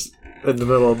about this in the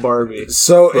middle of Barbie.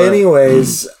 So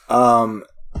anyways,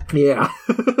 yeah.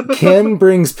 Ken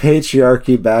brings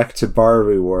patriarchy back to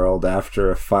Barbie world after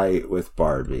a fight with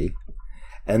Barbie.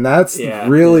 And that's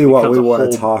really what we want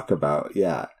to talk about.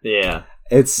 Yeah. Yeah.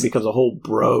 It becomes a whole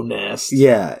bro nest.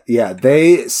 Yeah. Yeah.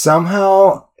 They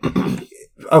somehow...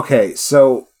 Okay,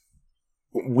 so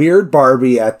Weird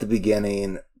Barbie at the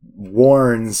beginning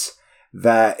warns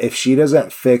that if she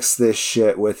doesn't fix this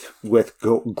shit with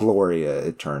Gloria,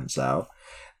 it turns out,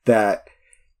 that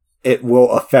it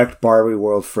will affect Barbie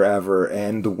world forever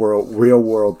and the real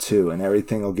world too, and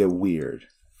everything will get weird.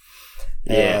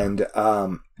 Yeah. And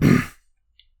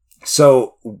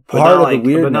so part of the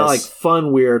weirdness, but not like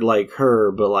fun weird like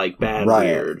her, but like bad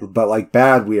weird. But like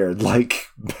bad weird, like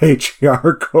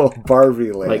patriarchal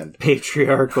Barbie land, like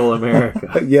patriarchal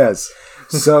America. Yes.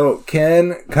 So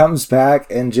Ken comes back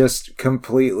and just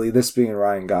completely, this being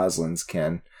Ryan Gosling's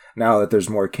Ken. Now that there's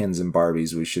more Kens and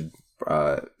Barbies, we should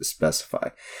specify.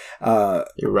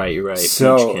 You're right.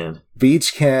 So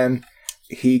Beach Ken.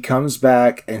 He comes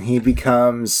back and he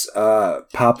becomes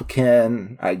Papa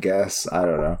Ken, I guess. I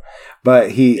don't know,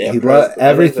 but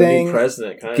everything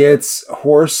gets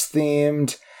horse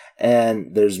themed,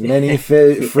 and there's many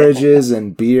fridges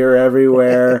and beer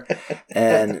everywhere,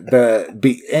 and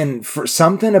for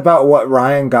something about what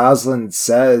Ryan Gosling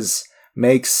says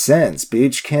makes sense.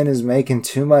 Beach Ken is making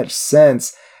too much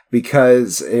sense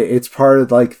because it's part of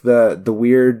like the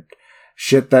weird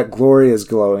shit that Gloria's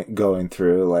going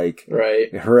through, like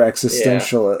her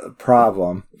existential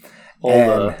problem.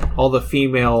 All the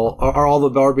female or all the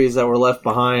Barbies that were left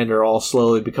behind are all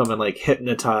slowly becoming like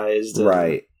hypnotized.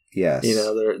 And, yes. You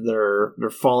know, they're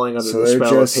falling under the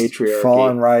spell of patriarchy.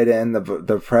 Falling right in.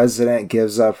 The president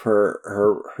gives up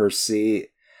her seat.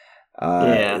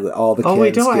 All the kids we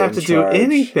don't have to do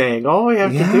anything. All we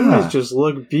have to do is just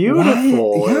look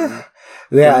beautiful. Right?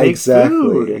 Yeah,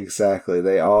 exactly.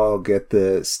 They all get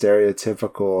the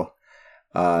stereotypical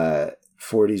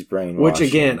 40s brainwashing. Which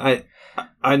again,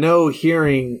 I know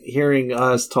hearing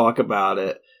us talk about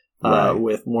it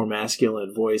with more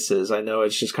masculine voices, I know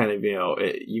it's just kind of,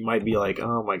 you might be like,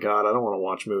 oh my god, I don't want to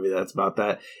watch a movie that's about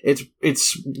that. It's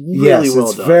really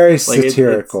well done. It's very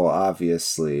satirical,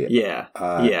 obviously. Yeah.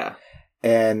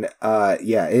 And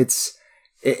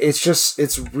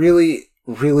it's really,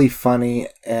 really funny,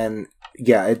 and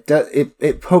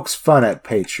it pokes fun at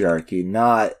patriarchy,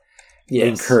 not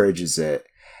encourages it.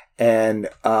 And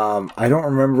I don't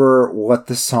remember what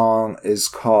the song is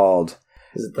called,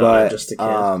 but Just a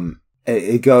Kid?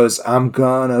 It goes, I'm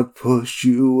gonna push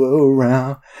you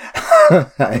around.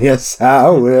 Yes, I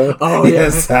will. Oh,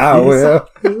 yes, I will.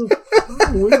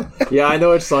 Yeah, I know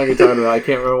which song you're talking about. I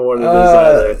can't remember what it is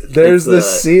either. There's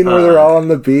this scene where they're all on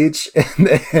the beach,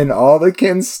 and all the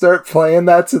kids start playing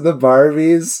that to the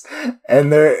Barbies,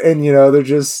 and they're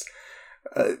just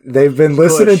they've been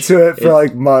listening to it for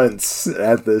like months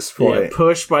at this point. Yeah,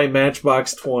 Push by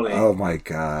Matchbox 20. Oh my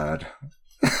god.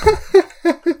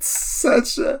 It's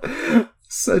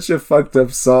such a fucked up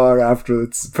song after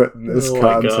it's put in this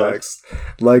context. God.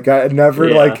 Like, I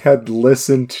never had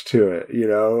listened to it,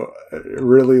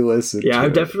 really listened to it.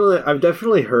 I've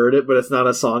definitely heard it, but it's not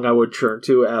a song I would turn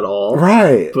to at all.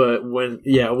 Right. But when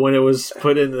it was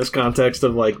put in this context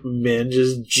of like men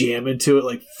just jamming to it,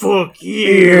 like, fuck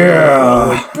yeah.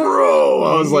 Like, bro.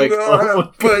 I was like, oh my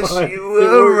push God. You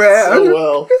around. So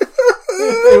well.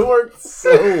 It worked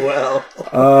so well.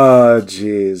 Oh,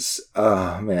 jeez.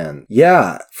 Oh, man.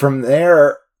 Yeah. From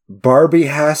there, Barbie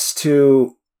has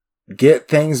to get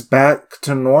things back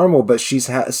to normal, but she's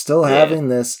still having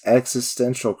this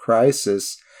existential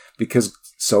crisis because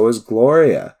so is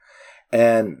Gloria.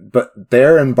 But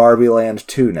they're in Barbie Land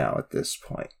 2 now at this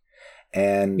point.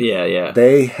 And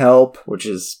they help. Which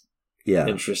is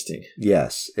interesting.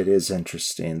 Yes, it is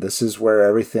interesting. This is where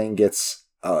everything gets...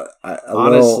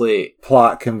 honestly, little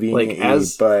plot convenient,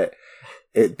 but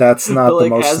that's not the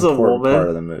most important part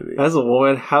of the movie. As a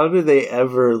woman, how do they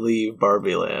ever leave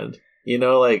Barbie Land?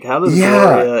 Like, how does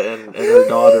Gloria and her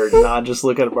daughter not just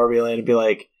look at Barbie Land and be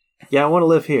like, yeah, I want to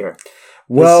live here?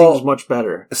 This seems much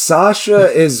better.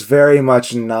 Sasha is very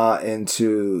much not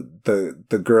into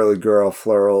the girly girl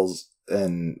florals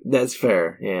and... That's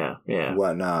fair, yeah.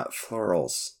 Whatnot.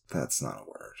 Florals. That's not a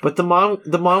word. But the mom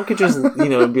could just,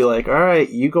 be like, all right,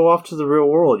 you go off to the real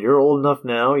world. You're old enough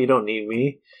now. You don't need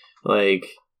me. Like,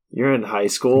 you're in high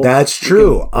school. That's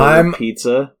true. I'm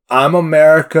pizza. I'm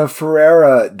America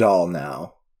Ferrera doll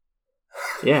now.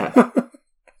 Yeah.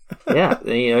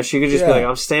 Yeah. She could just be like,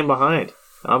 I'm staying behind.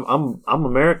 I'm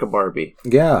America Barbie.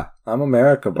 Yeah. I'm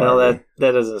America Barbie. Well,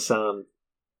 that doesn't sound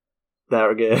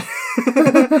that good.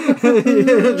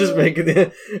 Just making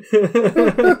it.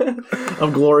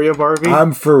 I'm Gloria Barbie.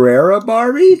 I'm Ferrera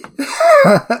Barbie.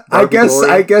 I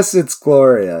guess it's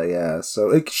Gloria. Yeah.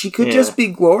 So she could just be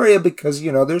Gloria because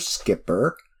there's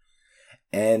Skipper,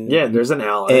 and there's an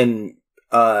ally, and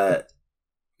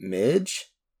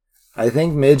Midge. I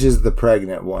think Midge is the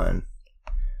pregnant one.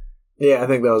 Yeah, I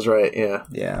think that was right. Yeah.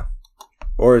 Yeah.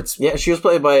 Or it's she was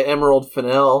played by Emerald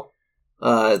Fennell.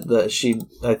 I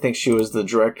think she was the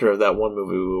director of that one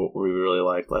movie we really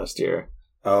liked last year.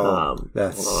 Oh, hold on,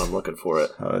 I'm looking for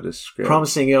it. How it is scripted.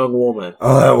 Promising Young Woman.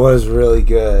 Oh, that was really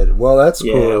good. Well, that's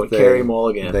cool. Yeah, with Carey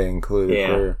Mulligan. They included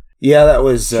her. Yeah, that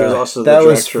was. She was also that the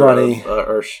was funny.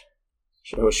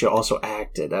 She also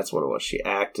acted. That's what it was. She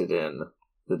acted in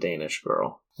The Danish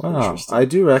Girl. Wow, I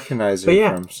do recognize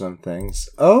her from some things.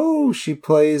 Oh, she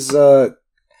plays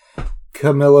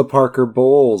Camilla Parker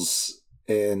Bowles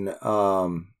in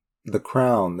The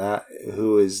Crown,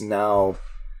 who is now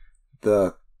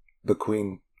the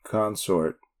Queen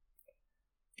Consort.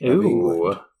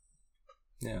 Ooh.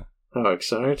 Yeah. How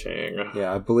exciting.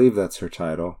 Yeah, I believe that's her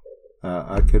title.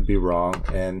 I could be wrong,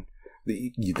 and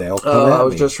they'll come at me. I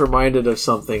was just reminded of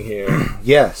something here.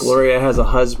 Yes. Gloria has a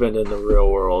husband in the real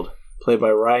world, played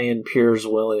by Ryan Piers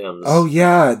Williams. Oh,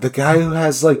 yeah, the guy who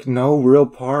has, no real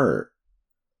part.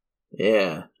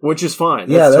 Yeah, which is fine.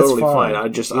 That's totally fine.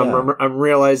 I'm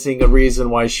realizing a reason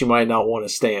why she might not want to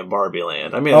stay in Barbie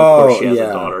Land. I mean, of course she has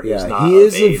a daughter who's not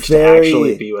of age to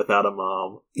actually be without a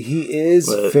mom. He is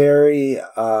very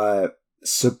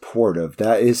supportive.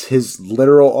 That is his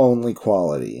literal only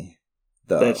quality,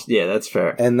 though. That's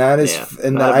fair. And that is,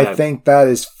 I think that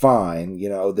is fine.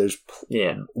 There's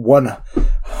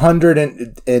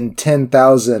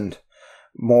 110,000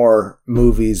 more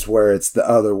movies where it's the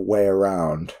other way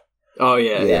around. Oh,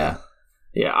 yeah.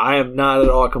 I am not at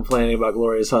all complaining about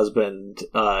Gloria's husband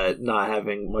not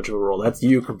having much of a role. That's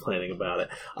you complaining about it.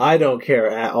 I don't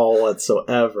care at all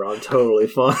whatsoever. I'm totally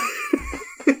fine.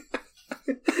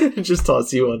 Just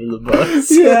toss you under the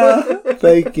bus. Yeah,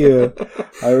 thank you.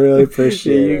 I really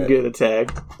appreciate it. You get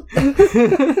attacked.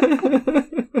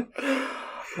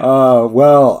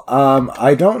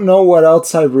 I don't know what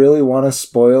else I really want to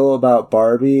spoil about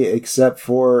Barbie, except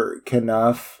for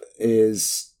Knuff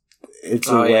is... It's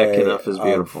a way Knuff is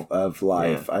beautiful. Of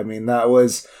life. Yeah. I mean, that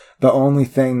was the only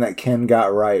thing that Ken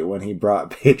got right when he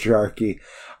brought patriarchy.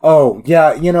 Oh,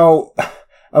 yeah,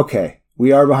 okay,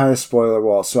 we are behind a spoiler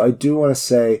wall, so I do want to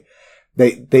say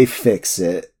they fix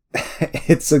it.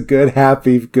 It's a good,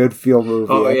 happy, good feel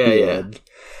movie at the end.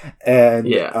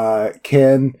 And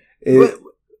Ken is...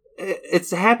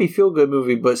 It's a happy, feel-good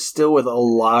movie, but still with a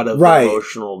lot of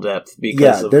emotional depth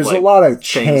because there's a lot of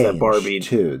change that Barbie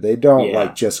too. They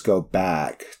don't just go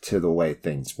back to the way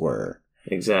things were.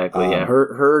 Exactly.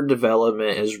 Her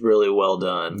development is really well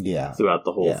done. Yeah, throughout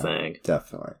the whole thing,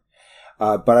 definitely.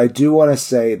 But I do want to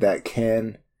say that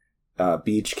Ken,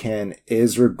 Beach Ken,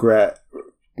 is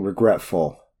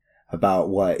regretful about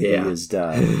what he has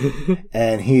done.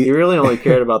 And he really only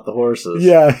cared about the horses.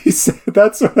 Yeah, he said,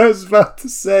 that's what I was about to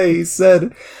say. He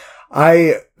said,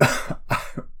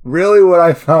 really, when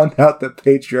I found out that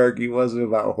patriarchy wasn't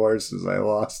about horses, I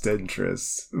lost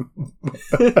interest.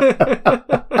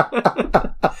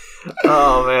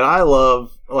 Oh man, I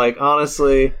love,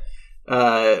 honestly,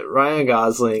 Ryan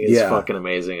Gosling is fucking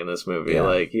amazing in this movie. Yeah.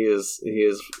 Like, he is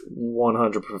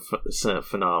 100%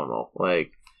 phenomenal.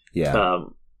 Like,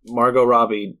 Margot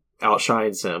Robbie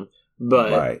outshines him,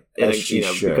 but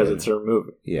because it's her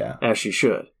movie. Yeah, as she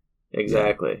should.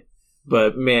 Exactly. Yeah.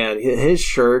 But man, his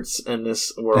shirts in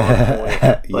this were on point.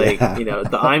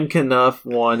 The I'm Knuff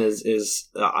one is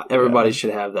everybody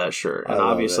should have that shirt, and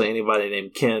obviously anybody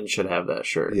named Ken should have that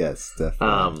shirt. Yes,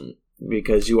 definitely.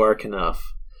 Because you are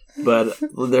Knuff. But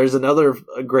there's another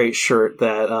great shirt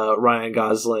that Ryan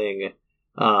Gosling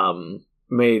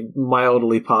made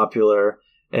mildly popular,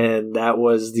 and that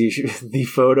was the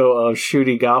photo of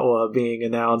Ncuti Gatwa being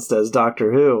announced as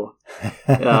Doctor Who,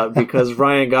 because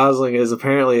Ryan Gosling is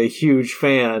apparently a huge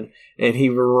fan, and he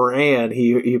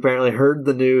apparently heard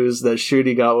the news that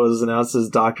Ncuti Gatwa was announced as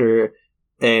Doctor,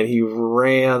 and he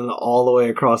ran all the way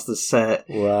across the set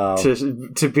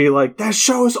to be like, that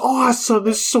show is awesome,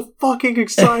 this is so fucking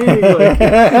exciting. Like,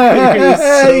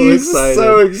 he's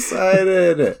so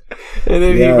excited. And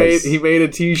then he made a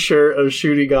t-shirt of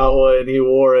Ncuti Gatwa, and he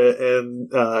wore it, and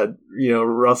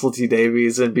Russell T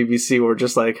Davies and BBC were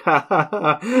just like, ha ha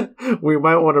ha, we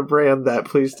might want to brand that,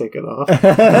 please take it off.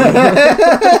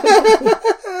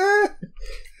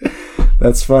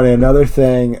 That's funny. Another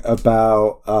thing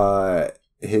about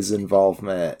his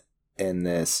involvement in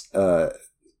this,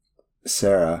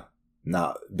 Sarah,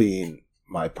 not being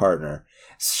my partner,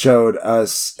 showed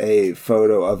us a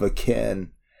photo of a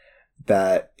Ken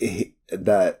that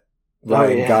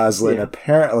Ryan Gosling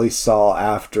apparently saw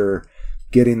after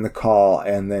getting the call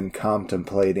and then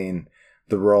contemplating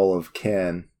the role of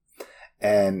Ken.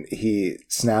 And he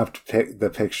snapped the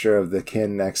picture of the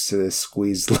Ken next to this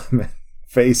squeezed lemon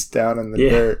face down in the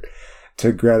dirt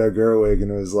to Greta Gerwig, and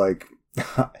it was like,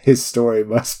 his story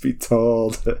must be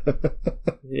told. It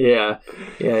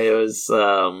was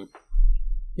I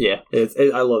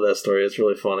love that story. It's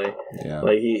really funny.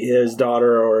 Like, his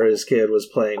daughter or his kid was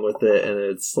playing with it, and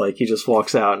it's like he just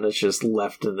walks out and it's just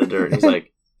left in the dirt, and he's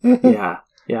like,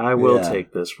 I will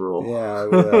take this role. I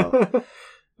will.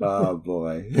 Oh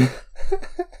boy.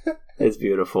 It's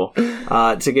beautiful.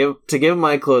 To give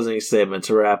my closing statement,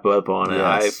 to wrap up on it,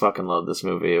 I fucking love this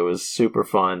movie. It was super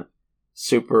fun,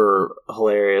 super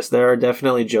hilarious. There are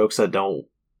definitely jokes that don't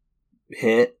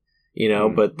hit,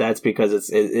 but that's because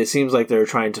it seems like they're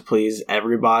trying to please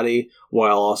everybody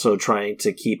while also trying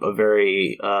to keep a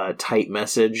very tight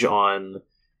message on,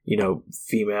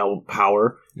 female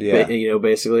power.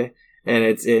 Basically.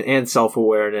 And and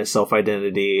self-awareness,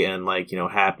 self-identity, and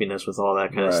happiness with all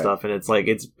that kind of stuff. And it's like,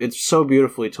 it's so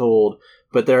beautifully told,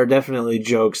 but there are definitely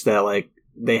jokes that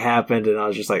they happened, and I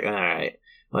was just like, all right,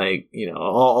 a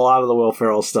lot of the Will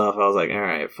Ferrell stuff, I was like, all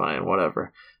right, fine,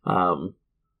 whatever.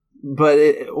 But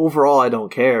overall, I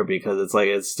don't care, because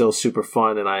it's still super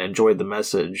fun, and I enjoyed the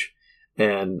message.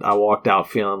 And I walked out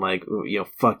feeling like,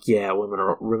 fuck yeah, women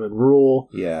rule.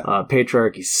 Yeah.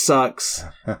 Patriarchy sucks.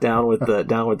 down with the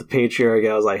patriarchy.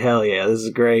 I was like, hell yeah, this is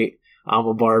great. I'm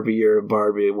a Barbie, you're a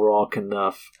Barbie, we're all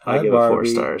Knuff. I give Barbie.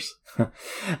 It 4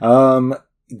 stars.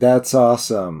 That's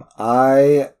awesome.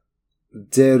 I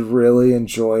did really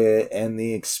enjoy it, and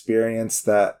the experience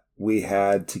that we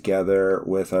had together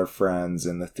with our friends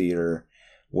in the theater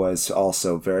was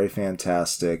also very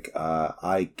fantastic.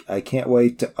 I can't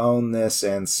wait to own this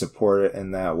and support it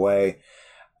in that way.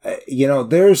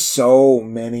 There's so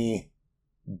many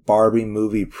Barbie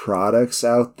movie products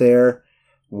out there.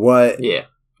 What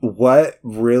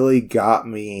really got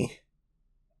me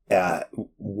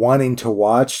wanting to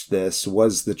watch this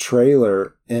was the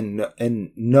trailer, and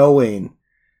knowing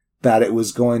that it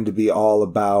was going to be all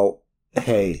about,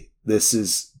 hey, this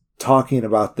is talking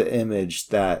about the image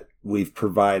that we've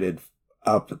provided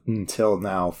up until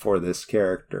now for this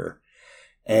character,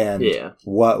 and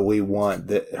what we want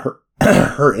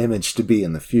her image to be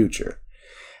in the future.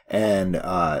 And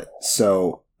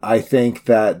so I think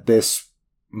that this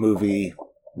movie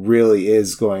really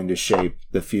is going to shape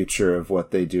the future of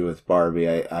what they do with Barbie,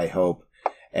 I hope,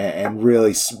 and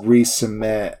really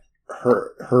re-cement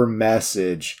her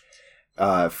message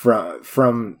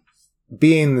from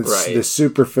being the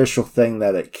superficial thing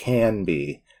that it can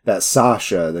be, that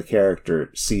Sasha, the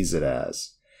character, sees it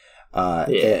as,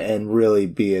 and really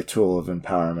be a tool of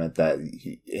empowerment that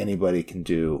anybody can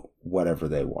do whatever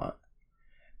they want.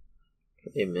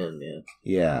 Amen, man.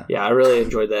 Yeah. Yeah, I really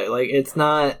enjoyed that. It's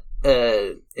not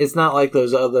it's not like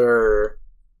those other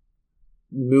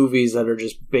movies that are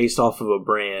just based off of a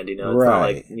brand, you know. It's not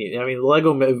like, I mean, the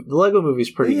Lego movie's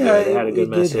pretty good. It had a good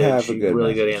message,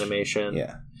 really good animation.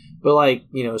 Yeah. But like,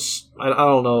 you know, I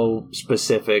don't know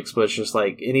specifics, but it's just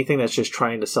like anything that's just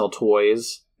trying to sell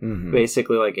toys,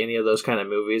 basically, like any of those kind of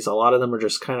movies, a lot of them are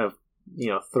just kind of, you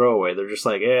know, throwaway. They're just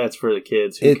like, it's for the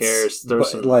kids. Who cares? There's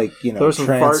some, like, you know, there's some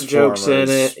fart jokes in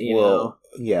it, you know.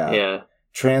 Yeah.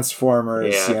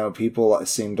 Transformers, you know, people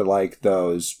seem to like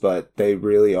those, but they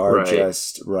really are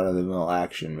just run-of-the-mill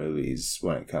action movies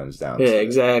when it comes down to it. Yeah,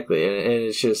 exactly. And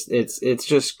it's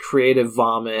just creative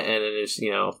vomit, and it is,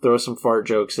 you know, throw some fart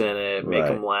jokes in it, make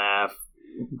them laugh,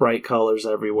 bright colors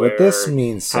everywhere. But this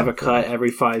means something. Have a cut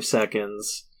every 5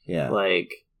 seconds. Yeah.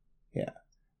 Like...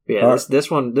 Yeah, this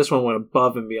one went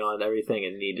above and beyond everything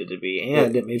it needed to be,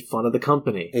 and it made fun of the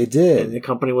company. It did. And the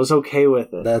company was okay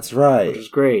with it. That's right. Which is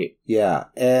great. Yeah,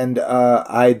 and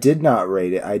I did not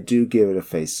rate it. I do give it a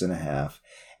face and a half,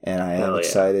 and I am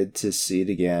excited to see it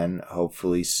again,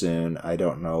 hopefully soon. I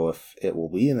don't know if it will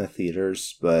be in the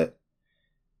theaters, but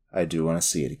I do want to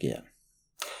see it again.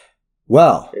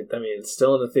 Well, I mean, it's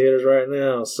still in the theaters right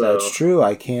now, so... That's true,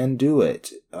 I can do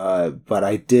it. But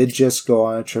I did just go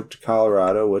on a trip to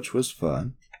Colorado, which was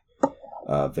fun.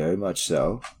 Very much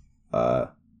so.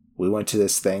 We went to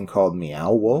this thing called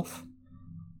Meow Wolf,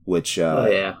 which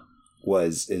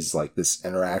is like this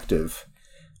interactive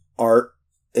art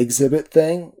exhibit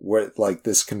thing, where like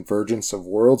this convergence of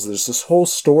worlds. There's this whole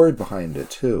story behind it,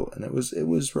 too, and it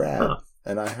was rad,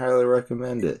 and I highly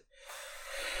recommend it.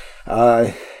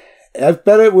 I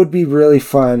bet it would be really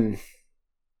fun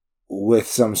with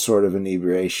some sort of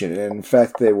inebriation. And in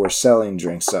fact, they were selling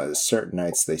drinks. Certain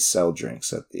nights they sell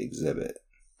drinks at the exhibit.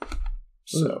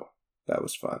 So that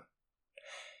was fun.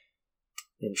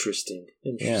 Interesting.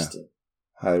 Yeah.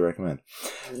 Highly recommend.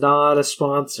 Not a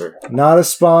sponsor. But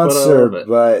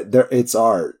it's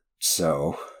art.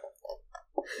 So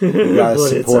you gotta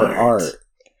support art.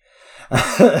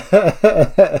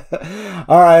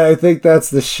 Alright, I think that's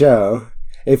the show.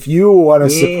 If you want to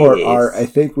support art, I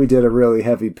think we did a really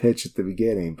heavy pitch at the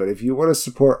beginning, but if you want to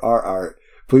support our art,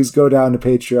 please go down to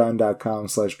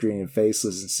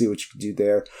patreon.com/greenandfaceless and see what you can do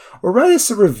there. Or write us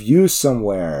a review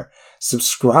somewhere.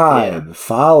 Subscribe,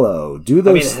 follow, do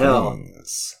those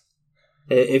things.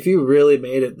 If you really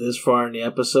made it this far in the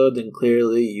episode, then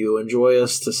clearly you enjoy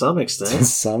us to some extent. To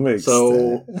some extent.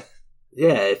 So,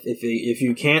 yeah, if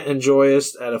you can't enjoy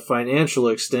us at a financial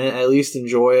extent, at least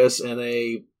enjoy us in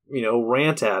a, you know,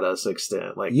 rant at us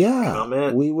extent. Like,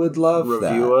 comment, we would love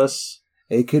review us.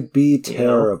 It could be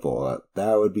terrible. You know?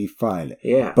 That would be fine.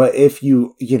 Yeah. But if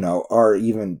you know, are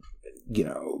even, you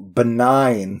know,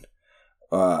 benign,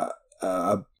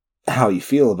 how you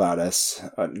feel about us.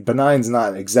 Benign's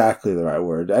not exactly the right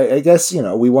word. I guess, you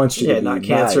know, we want you to be not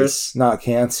cancerous. Nice, not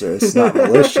cancerous, not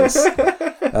malicious.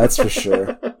 That's for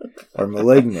sure. Or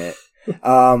malignant.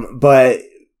 But,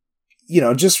 you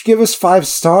know, just give us 5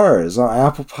 stars on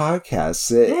Apple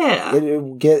Podcasts.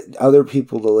 It'll get other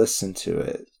people to listen to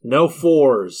it. No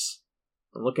 4s.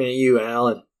 I'm looking at you,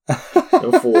 Alan.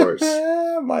 No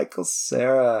 4s. Michael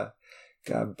Cera.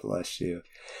 God bless you.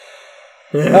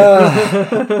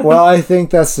 Well, I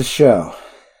think that's the show.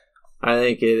 I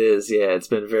think it is. Yeah, it's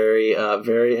been very,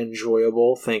 very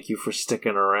enjoyable. Thank you for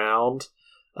sticking around.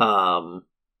 Love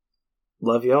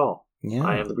y'all. Yeah.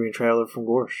 I am the Green Traveler from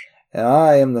Gorsh. And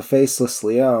I am the Faceless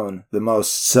Leon, the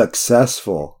most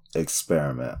successful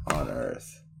experiment on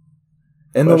Earth.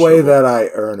 In the way that I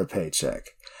earn a paycheck.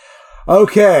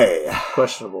 Okay.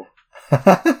 Questionable.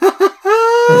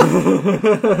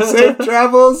 Safe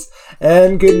travels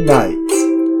and good night.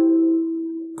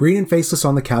 Green and Faceless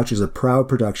on the Couch is a proud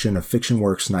production of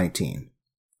FictionWorks 19.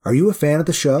 Are you a fan of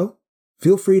the show?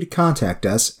 Feel free to contact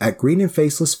us at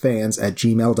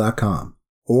greenandfacelessfans@gmail.com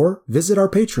or visit our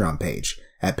Patreon page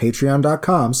at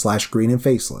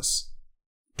patreon.com/greenandfaceless.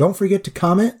 Don't forget to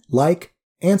comment, like,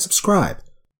 and subscribe,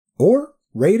 or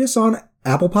rate us on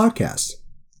Apple Podcasts.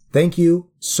 Thank you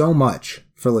so much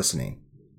for listening.